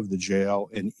out of the jail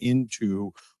and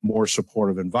into more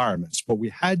supportive environments. But we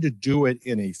had to do it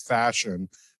in a fashion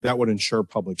that would ensure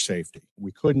public safety.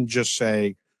 We couldn't just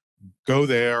say, go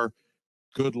there,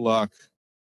 good luck,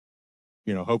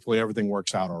 hopefully everything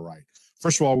works out all right.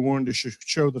 First of all, we wanted to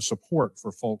show the support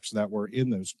for folks that were in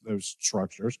those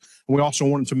structures. And we also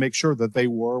wanted to make sure that they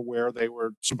were where they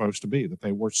were supposed to be, that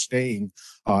they were staying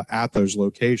at those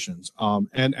locations.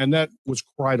 And that was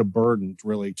quite a burden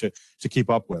really to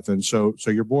keep up with. And so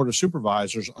your Board of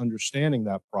Supervisors, understanding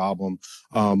that problem,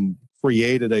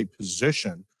 created a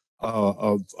position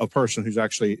of a person who's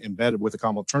actually embedded with the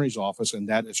Commonwealth Attorney's Office, and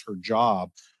that is her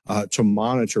job to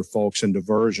monitor folks in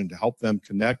diversion, to help them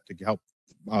connect, to help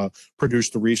produce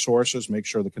the resources, make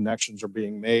sure the connections are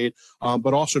being made,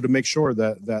 but also to make sure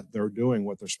that they're doing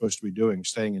what they're supposed to be doing,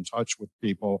 staying in touch with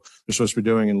people they're supposed to be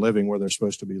doing and living where they're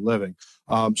supposed to be living.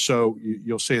 So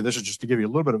you'll see, this is just to give you a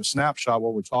little bit of a snapshot of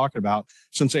what we're talking about.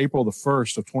 Since April the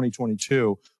 1st of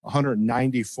 2022,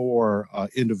 194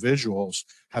 individuals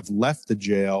have left the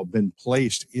jail, been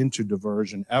placed into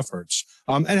diversion efforts,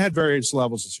 and had various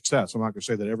levels of success. I'm not going to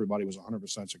say that everybody was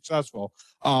 100% successful,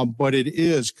 but it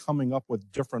is coming up with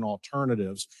different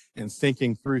alternatives and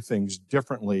thinking through things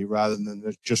differently rather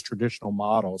than just traditional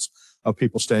models of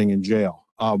people staying in jail.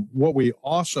 What we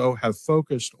also have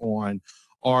focused on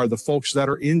are the folks that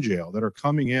are in jail, that are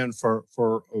coming in for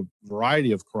a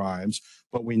variety of crimes,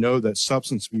 but we know that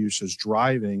substance abuse is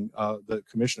driving the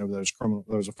commission of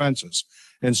those offenses.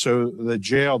 And so the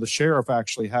sheriff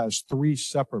actually has 3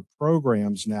 separate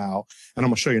programs now, and I'm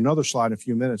going to show you another slide in a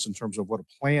few minutes in terms of what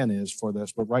a plan is for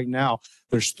this. But right now,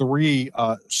 there's 3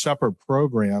 separate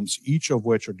programs, each of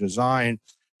which are designed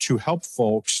to help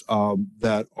folks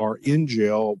that are in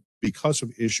jail because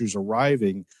of issues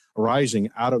arising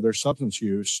out of their substance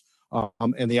use.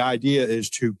 And the idea is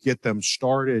to get them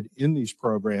started in these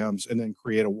programs and then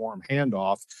create a warm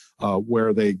handoff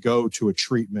where they go to a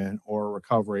treatment or a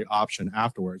recovery option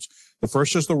afterwards. The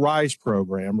first is the RISE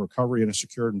program, Recovery in a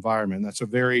Secured Environment. That's a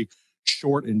very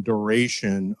short in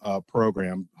duration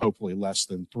program, hopefully less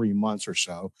than 3 months or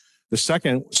so. The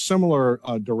second, similar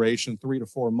duration, 3 to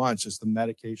 4 months, is the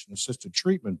medication-assisted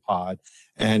treatment pod,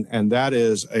 and that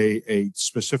is a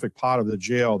specific pod of the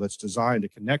jail that's designed to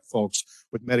connect folks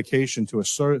with medication to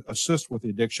assist with the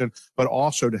addiction, but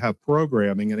also to have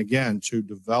programming, and again, to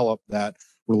develop that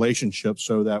relationships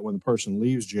so that when the person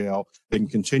leaves jail, they can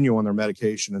continue on their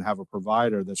medication and have a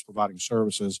provider that's providing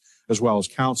services as well as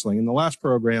counseling. And the last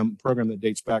program that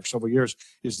dates back several years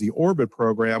is the Orbit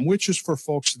program, which is for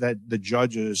folks that the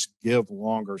judges give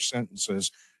longer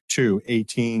sentences to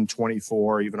 18,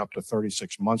 24, even up to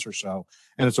 36 months or so.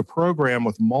 And it's a program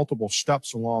with multiple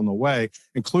steps along the way,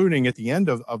 including at the end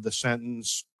of the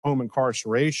sentence, home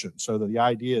incarceration. So that the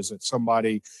idea is that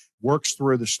somebody works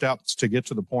through the steps to get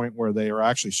to the point where they are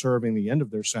actually serving the end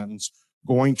of their sentence,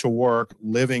 going to work,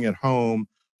 living at home,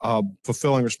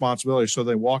 fulfilling responsibilities. So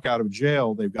they walk out of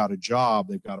jail, they've got a job,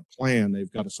 they've got a plan,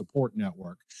 they've got a support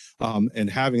network. And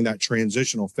having that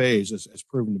transitional phase has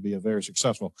proven to be a very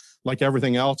successful. Like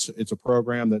everything else, it's a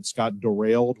program that's got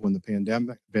derailed when the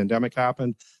pandemic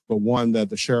happened, but one that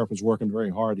the sheriff is working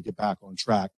very hard to get back on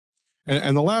track.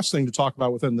 And the last thing to talk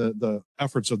about within the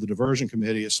efforts of the diversion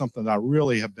committee is something that I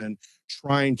really have been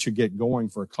trying to get going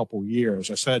for a couple years.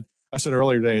 I said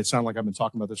earlier today, it sounded like I've been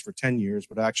talking about this for 10 years,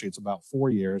 but actually it's about 4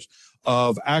 years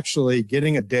of actually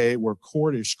getting a day where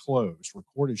court is closed, where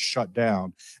court is shut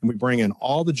down, and we bring in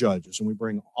all the judges and we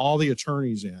bring all the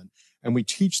attorneys in, and we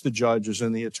teach the judges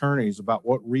and the attorneys about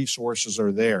what resources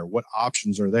are there, what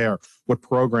options are there, what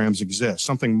programs exist,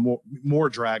 something more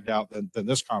dragged out than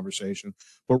this conversation,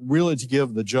 but really to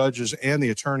give the judges and the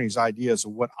attorneys ideas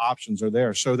of what options are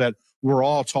there so that we're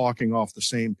all talking off the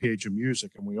same page of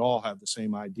music and we all have the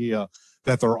same idea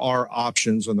that there are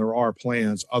options and there are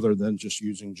plans other than just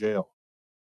using jail.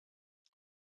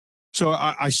 So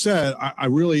I said, I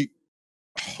really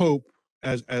hope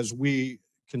as we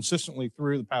consistently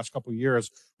through the past couple of years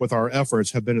with our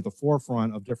efforts have been at the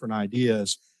forefront of different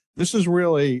ideas. This is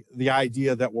really the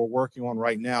idea that we're working on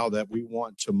right now that we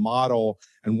want to model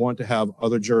and want to have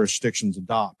other jurisdictions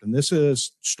adopt. And this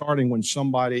is starting when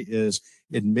somebody is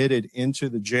admitted into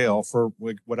the jail for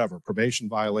whatever, probation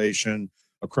violation,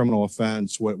 a criminal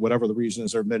offense, whatever the reason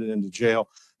is they're admitted into jail,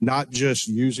 not just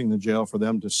using the jail for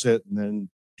them to sit and then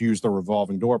use the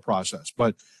revolving door process,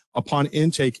 but upon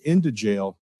intake into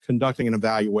jail, conducting an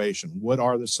evaluation. What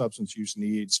are the substance use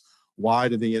needs? Why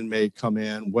did the inmate come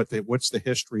in? What's the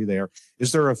history there?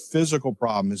 Is there a physical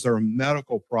problem? Is there a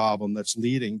medical problem that's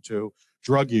leading to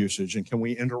drug usage? And can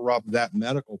we interrupt that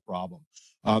medical problem?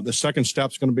 The second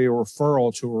step is going to be a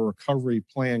referral to a recovery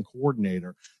plan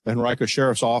coordinator. The Henrico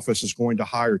Sheriff's Office is going to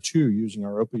hire 2 using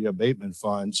our opioid abatement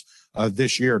funds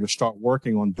this year to start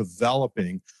working on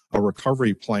developing a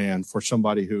recovery plan for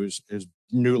somebody who is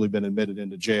newly been admitted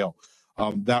into jail.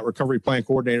 That recovery plan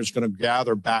coordinator is going to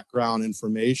gather background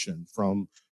information from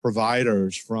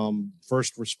providers, from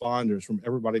first responders, from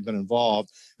everybody been involved,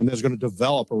 and there's going to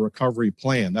develop a recovery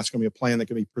plan. That's going to be a plan that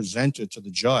can be presented to the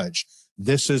judge.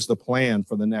 This is the plan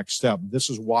for the next step. This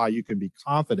is why you can be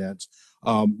confident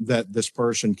that this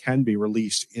person can be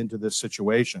released into this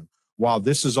situation. While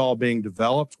this is all being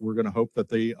developed, we're going to hope that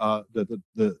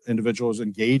the individual is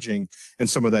engaging in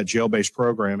some of that jail-based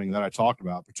programming that I talked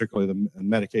about, particularly the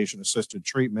medication-assisted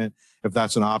treatment, if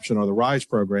that's an option, or the RISE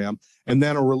program, and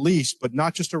then a release, but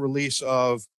not just a release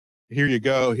of, here you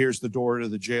go, here's the door to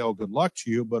the jail, good luck to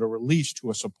you, but a release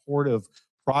to a supportive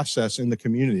process in the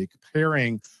community,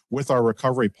 pairing with our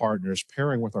recovery partners,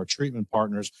 pairing with our treatment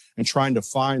partners, and trying to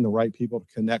find the right people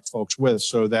to connect folks with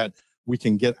so that we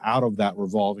can get out of that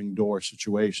revolving door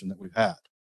situation that we've had.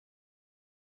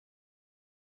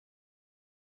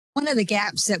 One of the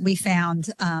gaps that we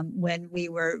found when we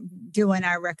were doing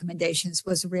our recommendations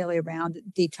was really around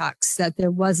detox, that there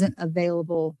wasn't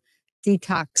available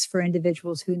detox for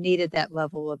individuals who needed that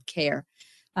level of care.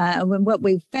 When what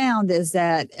we found is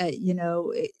that,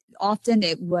 often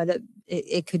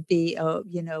it could be,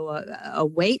 a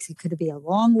wait. It could be a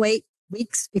long wait,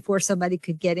 weeks before somebody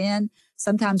could get in.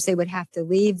 Sometimes they would have to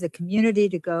leave the community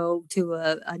to go to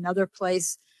another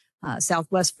place.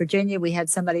 Southwest Virginia, we had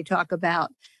somebody talk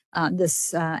about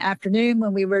this afternoon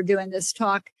when we were doing this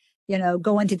talk,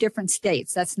 going to different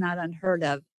states. That's not unheard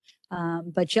of.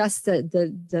 But just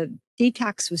the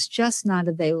detox was just not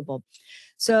available.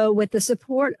 So with the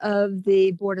support of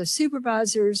the Board of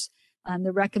Supervisors,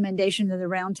 the recommendation of the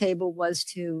roundtable was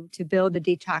to build a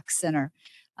detox center.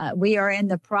 We are in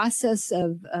the process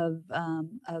of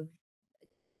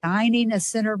designing a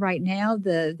center right now.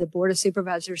 The Board of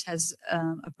Supervisors has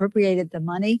appropriated the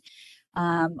money.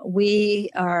 We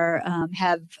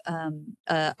have an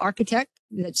architect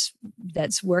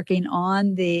that's working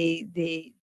on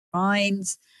the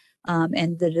drawings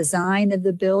and the design of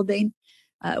the building.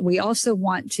 We also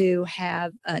want to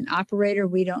have an operator.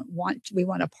 We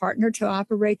want a partner to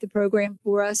operate the program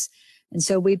for us. And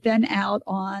so we've been out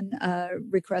on a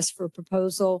request for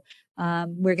proposal.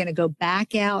 We're going to go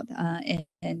back out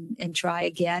and try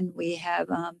again. We have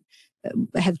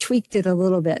tweaked it a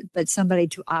little bit, but somebody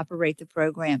to operate the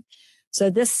program. So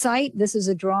this site, this is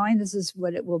a drawing. This is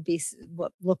what it will be,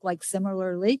 what look like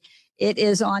similarly. It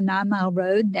is on 9 Mile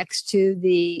Road next to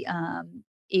the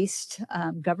East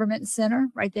Government Center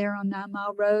right there on 9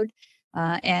 Mile Road.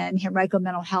 And Henrico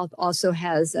Mental Health also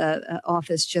has an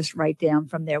office just right down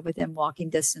from there within walking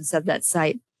distance of that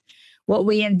site. What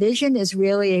we envision is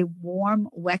really a warm,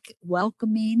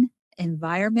 welcoming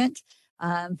environment.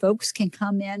 Folks can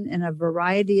come in a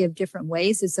variety of different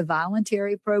ways. It's a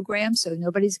voluntary program, so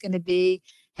nobody's going to be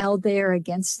held there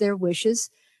against their wishes.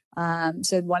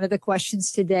 So one of the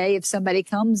questions today, if somebody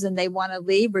comes and they want to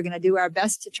leave, we're going to do our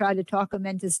best to try to talk them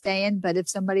into staying. But if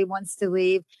somebody wants to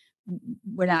leave,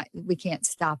 we can't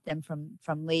stop them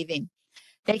from leaving.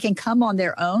 They can come on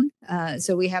their own.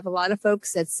 So we have a lot of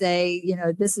folks that say, you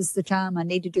know, this is the time I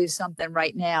need to do something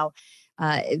right now.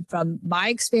 From my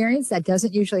experience, that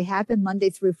doesn't usually happen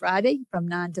Monday through Friday from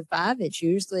 9 to 5. It's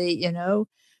usually, you know,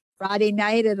 Friday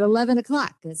night at 11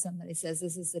 o'clock because somebody says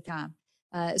this is the time.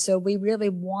 So we really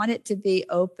want it to be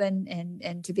open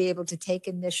and to be able to take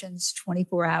admissions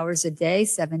 24 hours a day,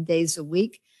 7 days a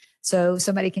week. So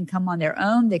somebody can come on their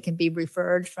own. They can be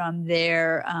referred from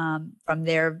their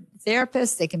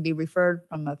therapist. They can be referred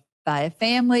by a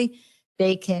family.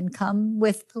 They can come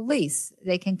with police.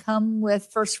 They can come with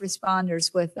first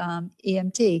responders, with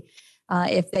EMT,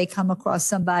 if they come across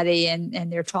somebody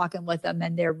and they're talking with them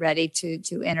and they're ready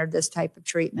to enter this type of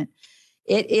treatment.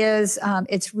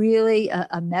 It's really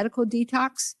a medical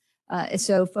detox.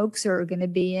 So folks are going to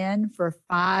be in for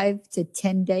 5 to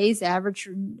 10 days, average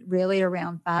really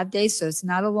around 5 days. So it's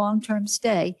not a long-term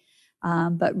stay,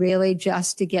 but really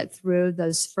just to get through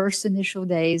those first initial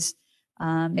days,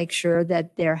 make sure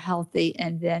that they're healthy,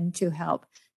 and then to help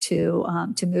to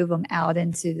move them out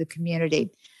into the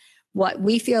community. What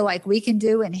we feel like we can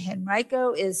do in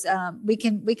Henrico is we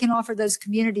can offer those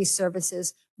community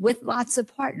services with lots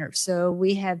of partners. So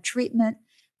we have treatment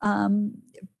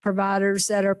providers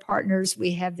that are partners.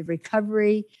 We have the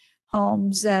recovery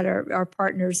homes that are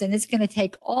partners, and it's going to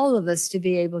take all of us to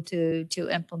be able to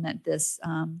implement this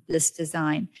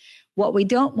design. What we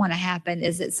don't want to happen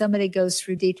is that somebody goes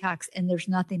through detox and there's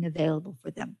nothing available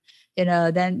for them. You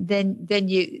know, then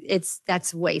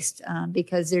that's waste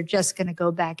because they're just going to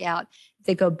go back out. If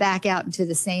they go back out into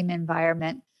the same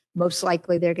environment, most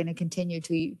likely they're going to continue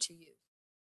to use.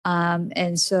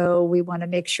 And so we want to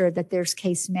make sure that there's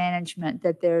case management,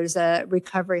 that there's a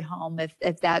recovery home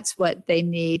if that's what they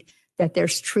need, that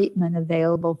there's treatment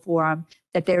available for them,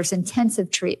 that there's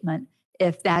intensive treatment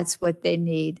if that's what they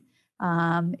need.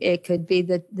 It could be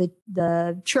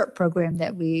the CHIRP program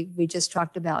that we just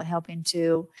talked about, helping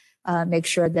to make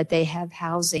sure that they have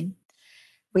housing.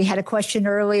 We had a question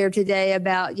earlier today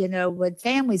about, you know, would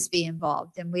families be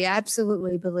involved? And we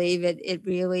absolutely believe it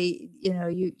really, you know,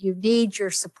 you need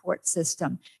your support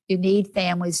system. You need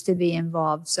families to be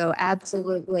involved. So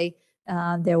absolutely,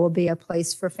 there will be a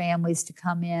place for families to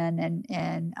come in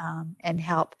and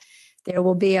help. There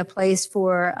will be a place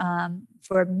for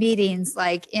meetings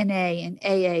like NA and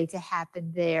AA to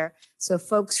happen there. So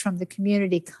folks from the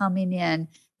community coming in,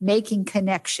 making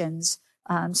connections,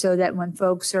 so that when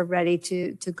folks are ready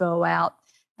to go out,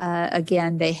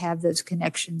 again, they have those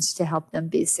connections to help them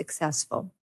be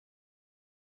successful.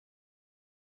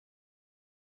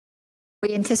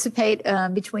 We anticipate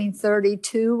between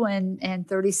 32 and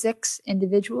 36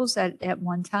 individuals at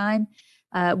one time.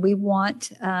 We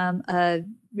want a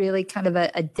really kind of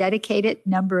a dedicated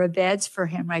number of beds for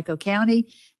Henrico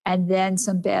County, and then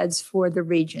some beds for the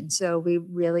region. So we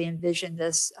really envision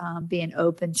this being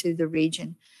open to the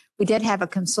region. We did have a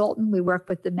consultant. We work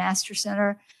with the Master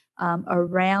Center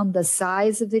around the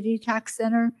size of the detox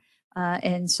center.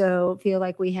 And so feel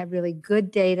like we have really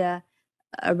good data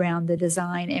around the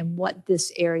design and what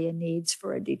this area needs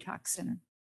for a detox center.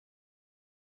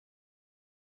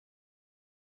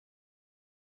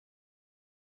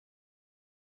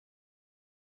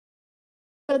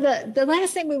 So the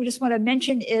last thing we just want to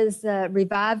mention is the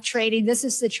Revive training. This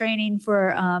is the training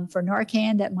for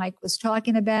Narcan that Mike was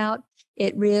talking about.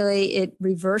 It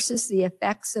reverses the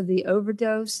effects of the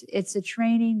overdose. It's a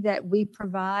training that we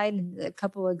provide, and a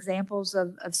couple of examples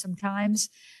of sometimes.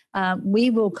 We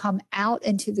will come out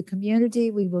into the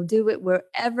community. We will do it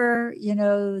wherever, you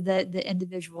know, the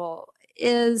individual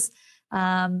is,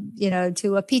 you know,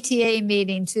 to a PTA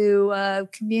meeting, to a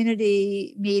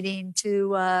community meeting,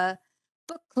 to a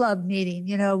book club meeting,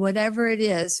 you know, whatever it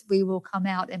is, we will come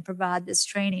out and provide this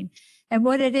training. And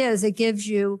what it is, it gives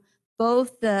you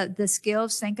both the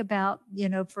skills. Think about,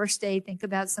 first aid. Think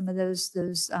about some of those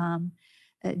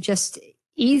just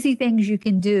easy things you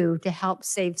can do to help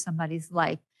save somebody's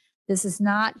life. This is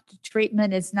not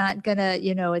treatment. It's not gonna,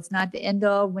 it's not the end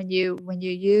all. When you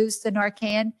use the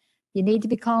Narcan, you need to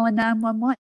be calling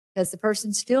 911 because the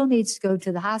person still needs to go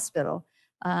to the hospital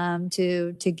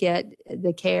to get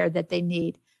the care that they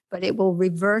need. But it will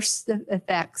reverse the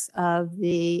effects of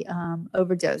the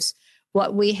overdose.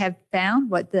 What we have found,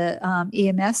 what the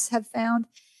EMS have found,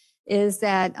 is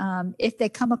that if they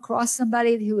come across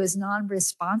somebody who is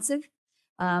non-responsive,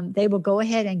 they will go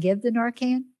ahead and give the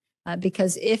Narcan.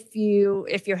 Because if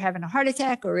you're having a heart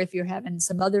attack or if you're having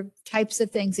some other types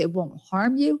of things, it won't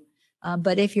harm you.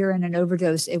 But if you're in an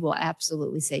overdose, it will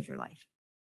absolutely save your life.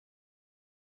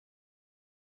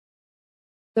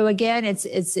 So again,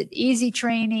 it's an easy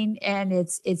training and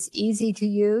it's easy to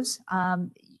use.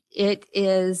 It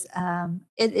is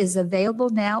available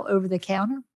now over the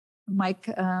counter. Mike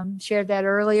shared that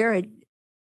earlier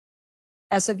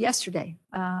as of yesterday.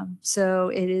 So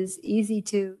it is easy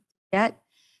to get.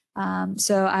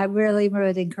 So I really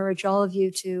would encourage all of you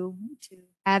to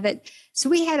have it. So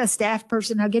we had a staff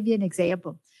person, I'll give you an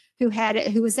example, who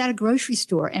was at a grocery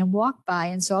store and walked by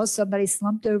and saw somebody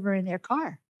slumped over in their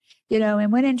car,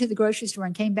 and went into the grocery store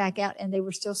and came back out and they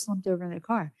were still slumped over in their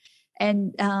car.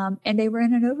 And they were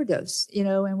in an overdose,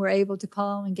 and were able to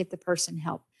call and get the person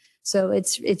help. So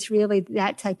it's really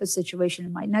that type of situation.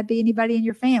 It might not be anybody in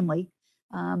your family,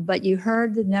 but you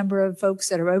heard the number of folks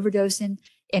that are overdosing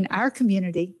in our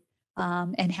community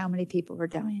and how many people are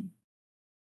dying.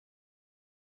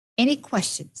 Any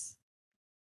questions?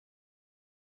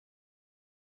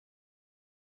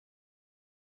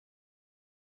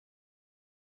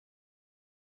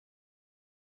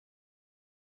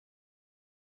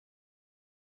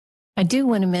 I do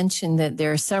want to mention that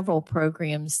there are several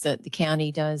programs that the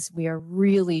county does. We are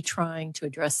really trying to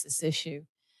address this issue.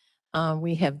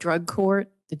 We have drug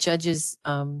court. The judges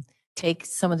take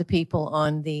some of the people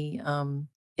on the,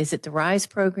 is it the RISE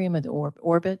program or the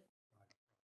Orbit?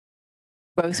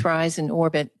 Both RISE and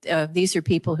Orbit. These are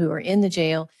people who are in the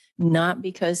jail, not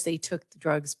because they took the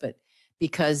drugs, but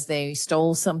because they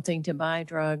stole something to buy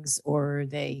drugs or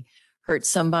they hurt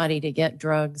somebody to get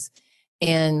drugs.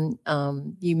 And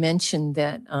you mentioned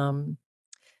that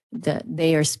that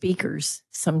they are speakers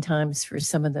sometimes for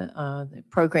some of the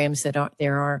programs that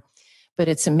there are. But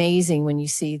it's amazing when you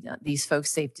see these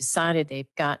folks, they've decided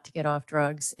they've got to get off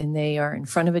drugs and they are in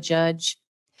front of a judge.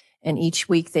 And each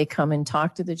week they come and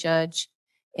talk to the judge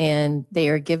and they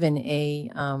are given a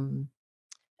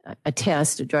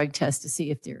test, a drug test to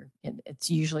see if it's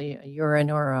usually a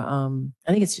urine or I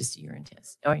think it's just a urine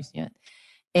test. Oh, yeah.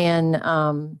 And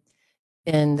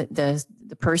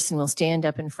the person will stand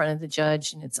up in front of the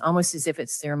judge and it's almost as if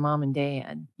it's their mom and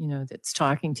dad, that's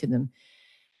talking to them.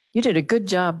 You did a good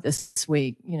job this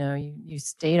week. You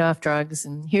stayed off drugs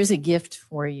and here's a gift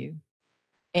for you.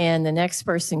 And the next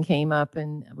person came up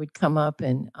and would come up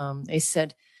and they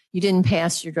said, you didn't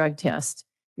pass your drug test.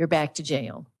 You're back to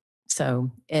jail.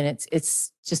 So, and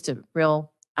it's just a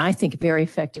real, I think, very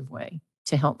effective way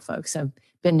to help folks. I've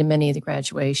been to many of the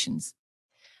graduations.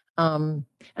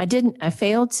 I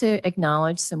failed to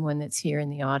acknowledge someone that's here in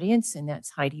the audience, and that's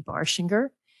Heidi Barshinger.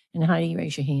 And Heidi,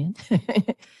 raise your hand.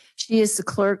 She is the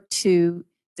clerk to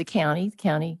the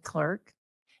county clerk.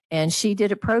 And she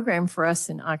did a program for us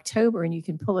in October, and you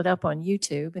can pull it up on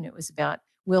YouTube. And it was about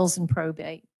wills and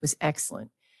probate. It was excellent.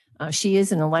 She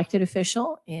is an elected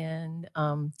official, and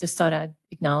just thought I'd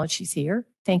acknowledge she's here.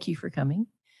 Thank you for coming.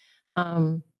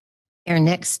 Our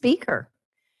next speaker,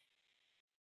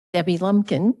 Debbie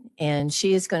Lumpkin, and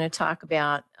she is going to talk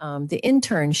about the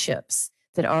internships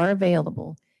that are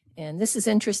available. And this is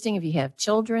interesting if you have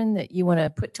children that you want to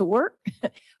put to work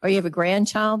or you have a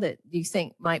grandchild that you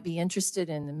think might be interested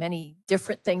in the many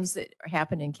different things that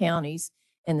happen in counties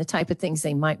and the type of things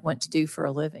they might want to do for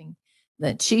a living,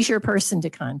 that she's your person to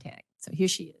contact. So here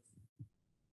she is.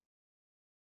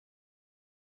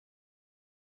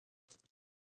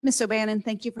 Ms. O'Bannon,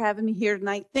 thank you for having me here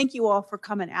tonight. Thank you all for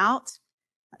coming out.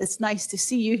 It's nice to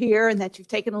see you here and that you've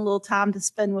taken a little time to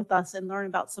spend with us and learn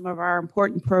about some of our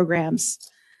important programs.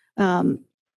 Our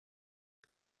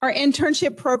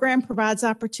internship program provides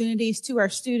opportunities to our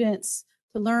students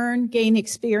to learn, gain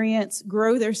experience,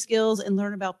 grow their skills, and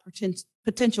learn about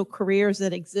potential careers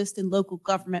that exist in local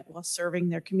government while serving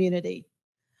their community.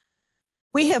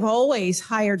 We have always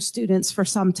hired students for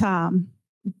some time,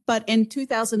 but in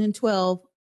 2012,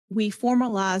 we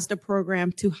formalized a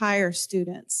program to hire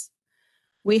students.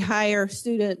 We hire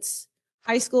students,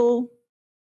 high school,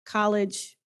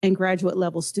 college, and graduate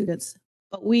level students,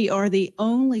 but we are the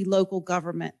only local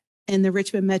government in the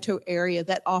Richmond metro area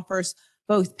that offers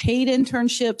both paid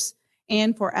internships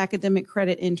and for academic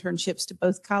credit internships to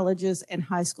both colleges and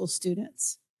high school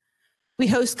students. We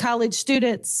host college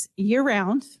students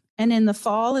year-round, and in the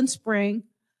fall and spring,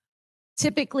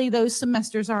 typically those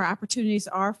semesters, our opportunities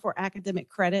are for academic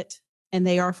credit, and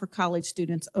they are for college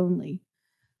students only.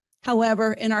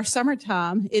 However, in our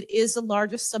summertime, it is the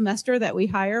largest semester that we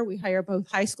hire. We hire both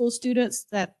high school students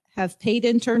that have paid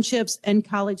internships and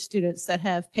college students that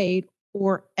have paid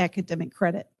or academic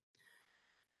credit.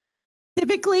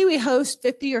 Typically, we host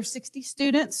 50 or 60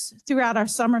 students throughout our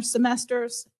summer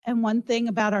semesters. And one thing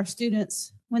about our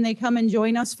students, when they come and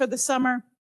join us for the summer,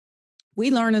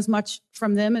 we learn as much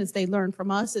from them as they learn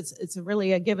from us. It's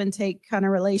really a give and take kind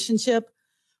of relationship.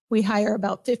 We hire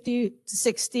about 50 to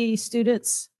 60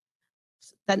 students.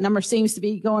 That number seems to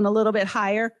be going a little bit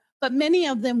higher, but many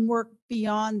of them work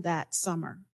beyond that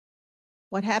summer.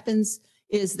 What happens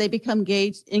is they become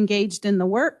engaged in the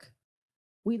work.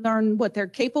 We learn what they're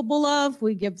capable of.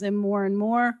 We give them more and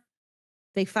more.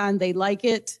 They find they like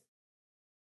it.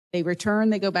 They return,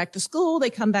 they go back to school, they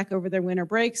come back over their winter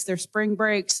breaks, their spring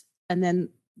breaks, and then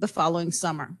the following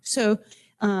summer. So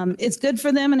it's good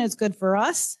for them and it's good for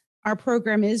us. Our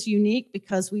program is unique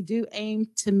because we do aim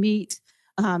to meet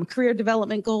career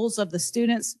development goals of the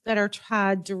students that are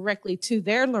tied directly to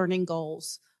their learning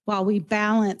goals while we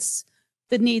balance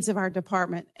the needs of our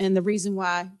department and the reason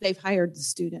why they've hired the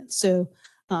students. So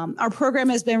our program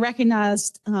has been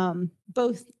recognized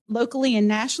both locally and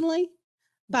nationally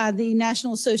by the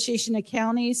National Association of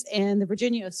Counties and the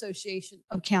Virginia Association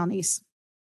of Counties.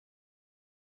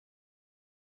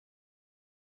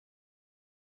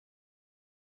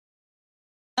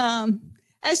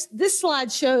 As this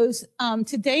slide shows,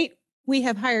 to date, we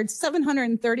have hired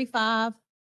 735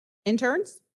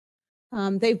 interns.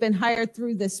 They've been hired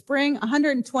through the spring.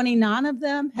 129 of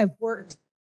them have worked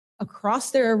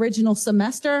across their original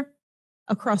semester,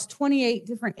 across 28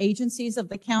 different agencies of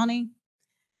the county.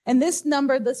 And this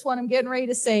number, this one I'm getting ready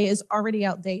to say, is already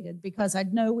outdated because I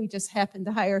know we just happened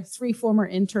to hire 3 former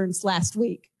interns last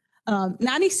week.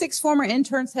 96 former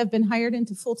interns have been hired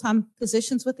into full-time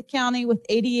positions with the county, with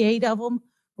 88 of them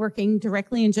working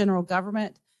directly in general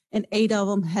government, and 8 of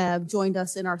them have joined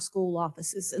us in our school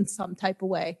offices in some type of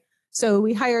way. So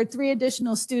we hired 3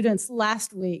 additional students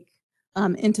last week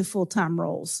into full-time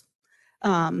roles.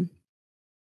 Some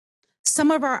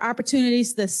of our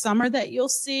opportunities this summer that you'll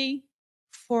see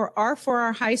for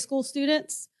our high school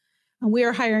students, and we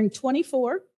are hiring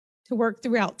 24 to work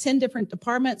throughout 10 different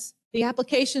departments. The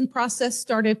application process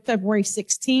started February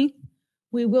 16th.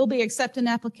 We will be accepting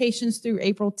applications through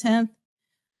April 10th,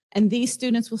 and these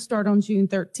students will start on June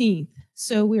 13th.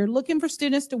 So we're looking for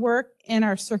students to work in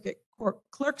our circuit court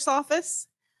clerk's office,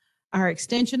 our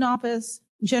extension office,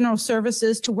 general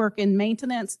services to work in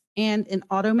maintenance and in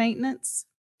auto maintenance,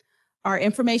 our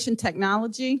information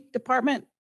technology department,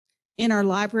 in our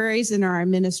libraries, in our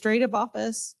administrative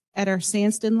office, at our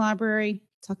Sandston Library,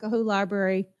 Tuckahoe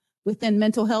Library, within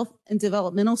mental health and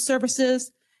developmental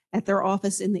services, at their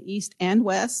office in the East and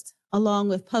West, along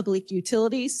with public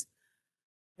utilities.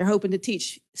 They're hoping to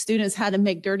teach students how to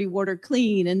make dirty water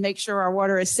clean and make sure our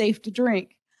water is safe to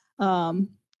drink.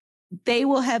 They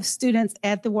will have students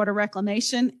at the water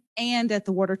reclamation and at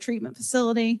the water treatment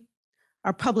facility.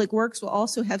 Our public works will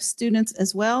also have students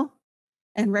as well,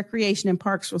 and recreation and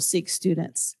parks will seek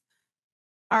students.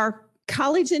 Our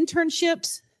college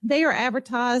internships, they are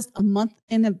advertised a month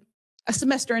in a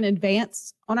semester in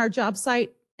advance on our job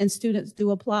site, and students do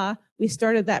apply. We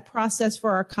started that process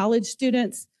for our college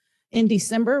students in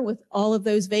December with all of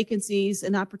those vacancies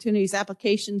and opportunities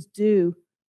applications due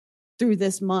through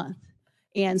this month.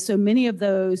 And so many of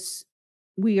those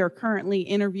we are currently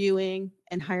interviewing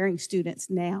and hiring students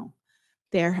now.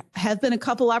 There have been a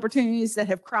couple opportunities that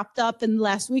have cropped up in the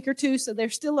last week or two, so there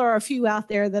still are a few out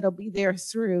there that'll be there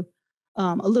through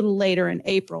a little later in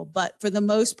April. But for the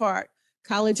most part,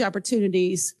 college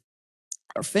opportunities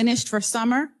are finished for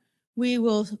summer. We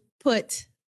will put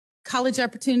college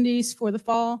opportunities for the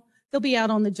fall. They'll be out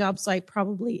on the job site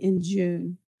probably in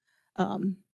June.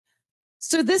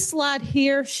 So this slide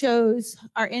here shows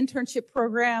our internship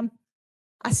program.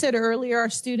 I said earlier,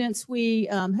 our students, we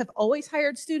have always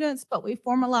hired students, but we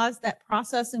formalized that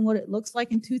process and what it looks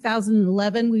like in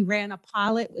 2011. We ran a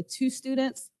pilot with 2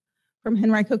 students from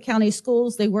Henrico County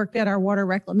Schools. They worked at our water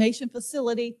reclamation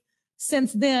facility.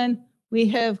 Since then, we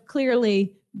have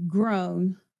clearly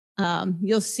grown.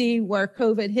 You'll see where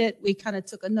COVID hit, we kind of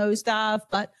took a nosedive,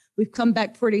 but we've come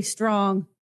back pretty strong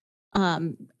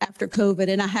after COVID.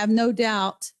 And I have no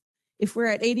doubt if we're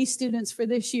at 80 students for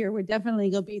this year, we're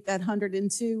definitely going to beat that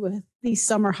 102 with these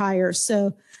summer hires.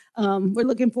 So we're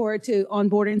looking forward to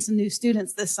onboarding some new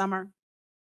students this summer.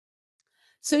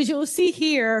 So as you'll see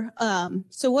here,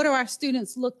 so what do our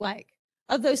students look like?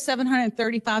 Of those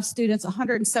 735 students,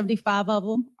 175 of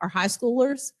them are high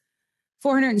schoolers,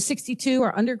 462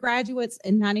 are undergraduates,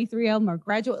 and 93 of them are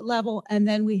graduate level. And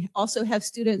then we also have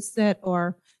students that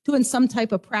are doing some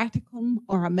type of practicum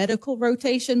or a medical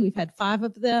rotation. We've had 5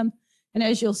 of them. And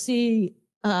as you'll see,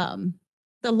 the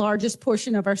largest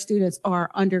portion of our students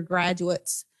are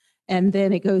undergraduates. And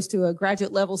then it goes to a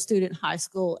graduate level student, high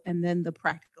school, and then the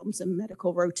practicums and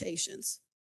medical rotations.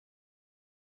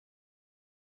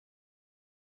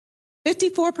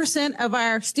 54% of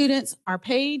our students are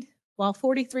paid, while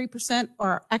 43%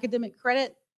 are academic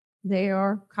credit. They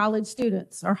are college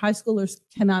students. Our high schoolers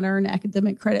cannot earn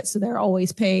academic credit, so they're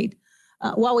always paid.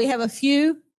 While we have a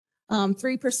few,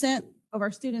 3% of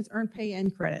our students earn pay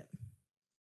and credit.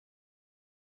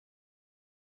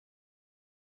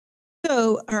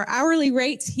 So our hourly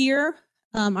rates here,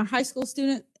 our high school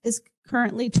student is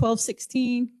currently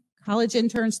 $12.16, college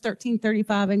interns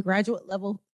 $13.35, and graduate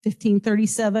level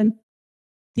 $15.37.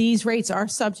 These rates are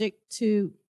subject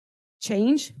to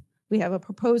change. We have a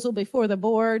proposal before the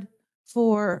board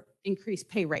for increased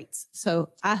pay rates.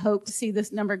 So I hope to see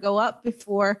this number go up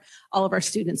before all of our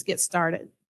students get started.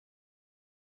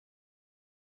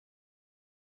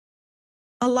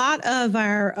 A lot of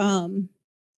our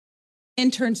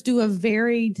interns do a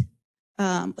varied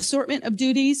assortment of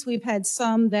duties. We've had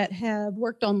some that have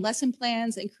worked on lesson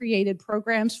plans and created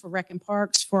programs for rec and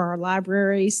parks, for our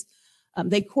libraries.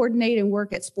 They coordinate and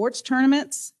work at sports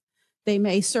tournaments. They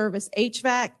may service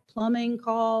HVAC, plumbing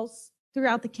calls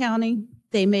throughout the county.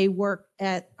 They may work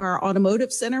at our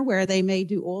automotive center where they may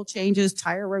do oil changes,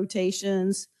 tire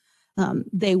rotations.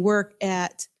 They work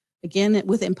at, again,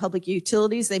 within public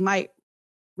utilities. They might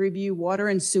review water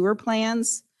and sewer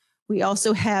plans. We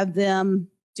also have them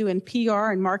doing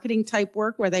PR and marketing type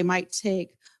work where they might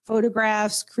take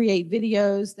photographs, create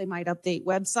videos. They might update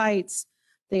websites.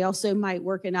 They also might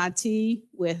work in IT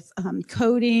with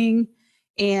coding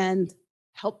and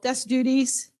help desk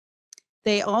duties.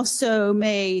 They also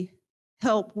may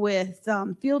help with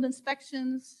field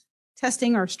inspections,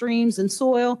 testing our streams and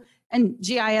soil, and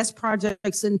GIS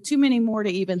projects, and too many more to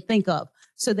even think of.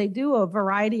 So they do a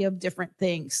variety of different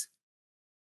things.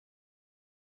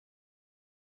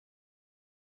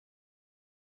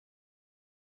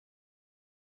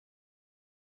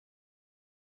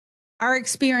 Our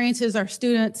experiences, our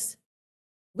students,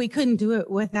 we couldn't do it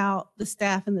without the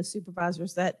staff and the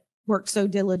supervisors that work so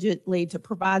diligently to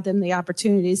provide them the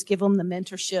opportunities, give them the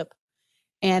mentorship.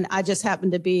 And I just happen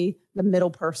to be the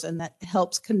middle person that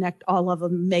helps connect all of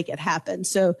them, make it happen.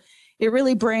 So it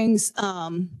really brings a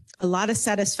lot of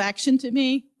satisfaction to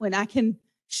me when I can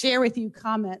share with you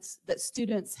comments that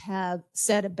students have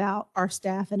said about our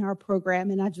staff and our program.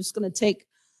 And I'm just going to take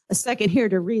a second here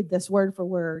to read this word for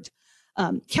word.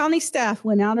 County staff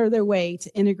went out of their way to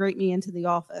integrate me into the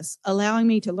office, allowing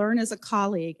me to learn as a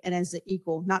colleague and as an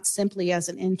equal, not simply as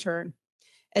an intern.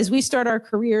 As we start our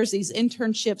careers, these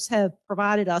internships have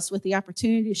provided us with the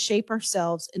opportunity to shape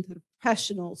ourselves into the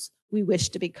professionals we wish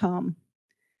to become.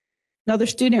 Another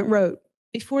student wrote,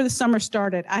 before the summer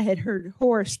started, I had heard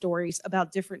horror stories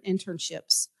about different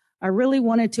internships. I really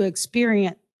wanted an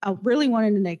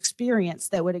experience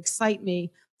that would excite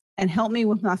me and help me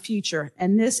with my future.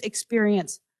 And this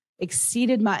experience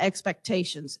exceeded my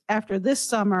expectations. After this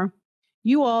summer,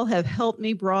 you all have helped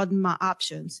me broaden my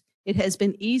options. It has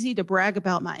been easy to brag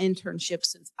about my internship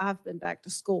since I've been back to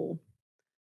school.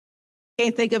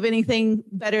 Can't think of anything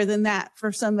better than that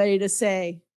for somebody to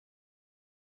say,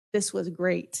 this was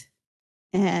great.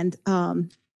 And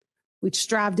we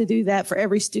strive to do that for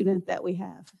every student that we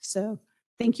have. So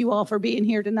thank you all for being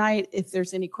here tonight. If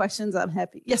there's any questions, I'm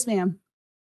happy. Yes, ma'am.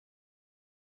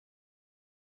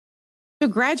 So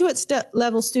graduate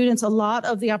level students, a lot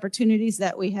of the opportunities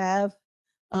that we have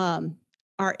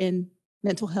are in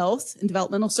mental health and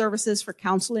developmental services for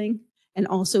counseling, and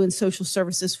also in social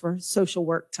services for social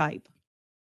work type.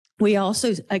 We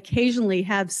also occasionally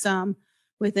have some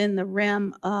within the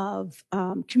realm of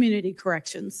community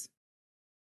corrections,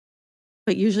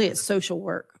 but usually it's social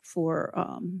work for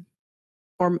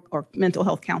or mental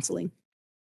health counseling.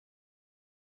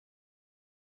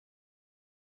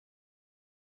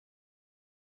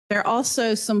 There are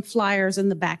also some flyers in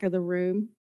the back of the room,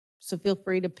 so feel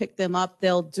free to pick them up.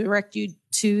 They'll direct you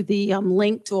to the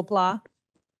link to apply.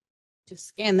 Just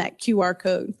scan that QR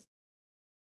code.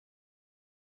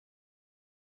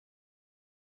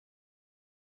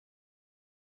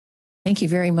 Thank you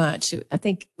very much. I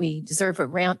think they deserve a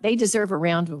round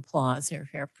of applause,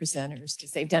 our presenters,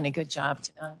 because they've done a good job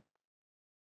tonight.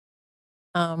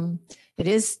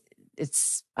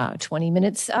 It's 20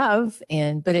 minutes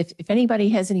but if anybody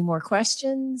has any more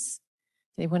questions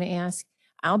they want to ask,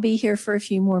 I'll be here for a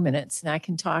few more minutes and I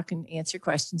can talk and answer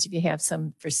questions if you have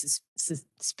some for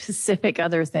specific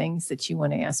other things that you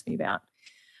want to ask me about.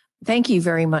 Thank you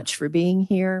very much for being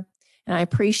here. And I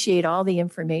appreciate all the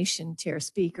information to our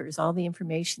speakers, all the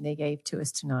information they gave to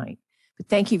us tonight. But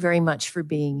thank you very much for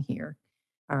being here.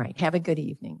 All right. Have a good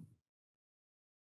evening.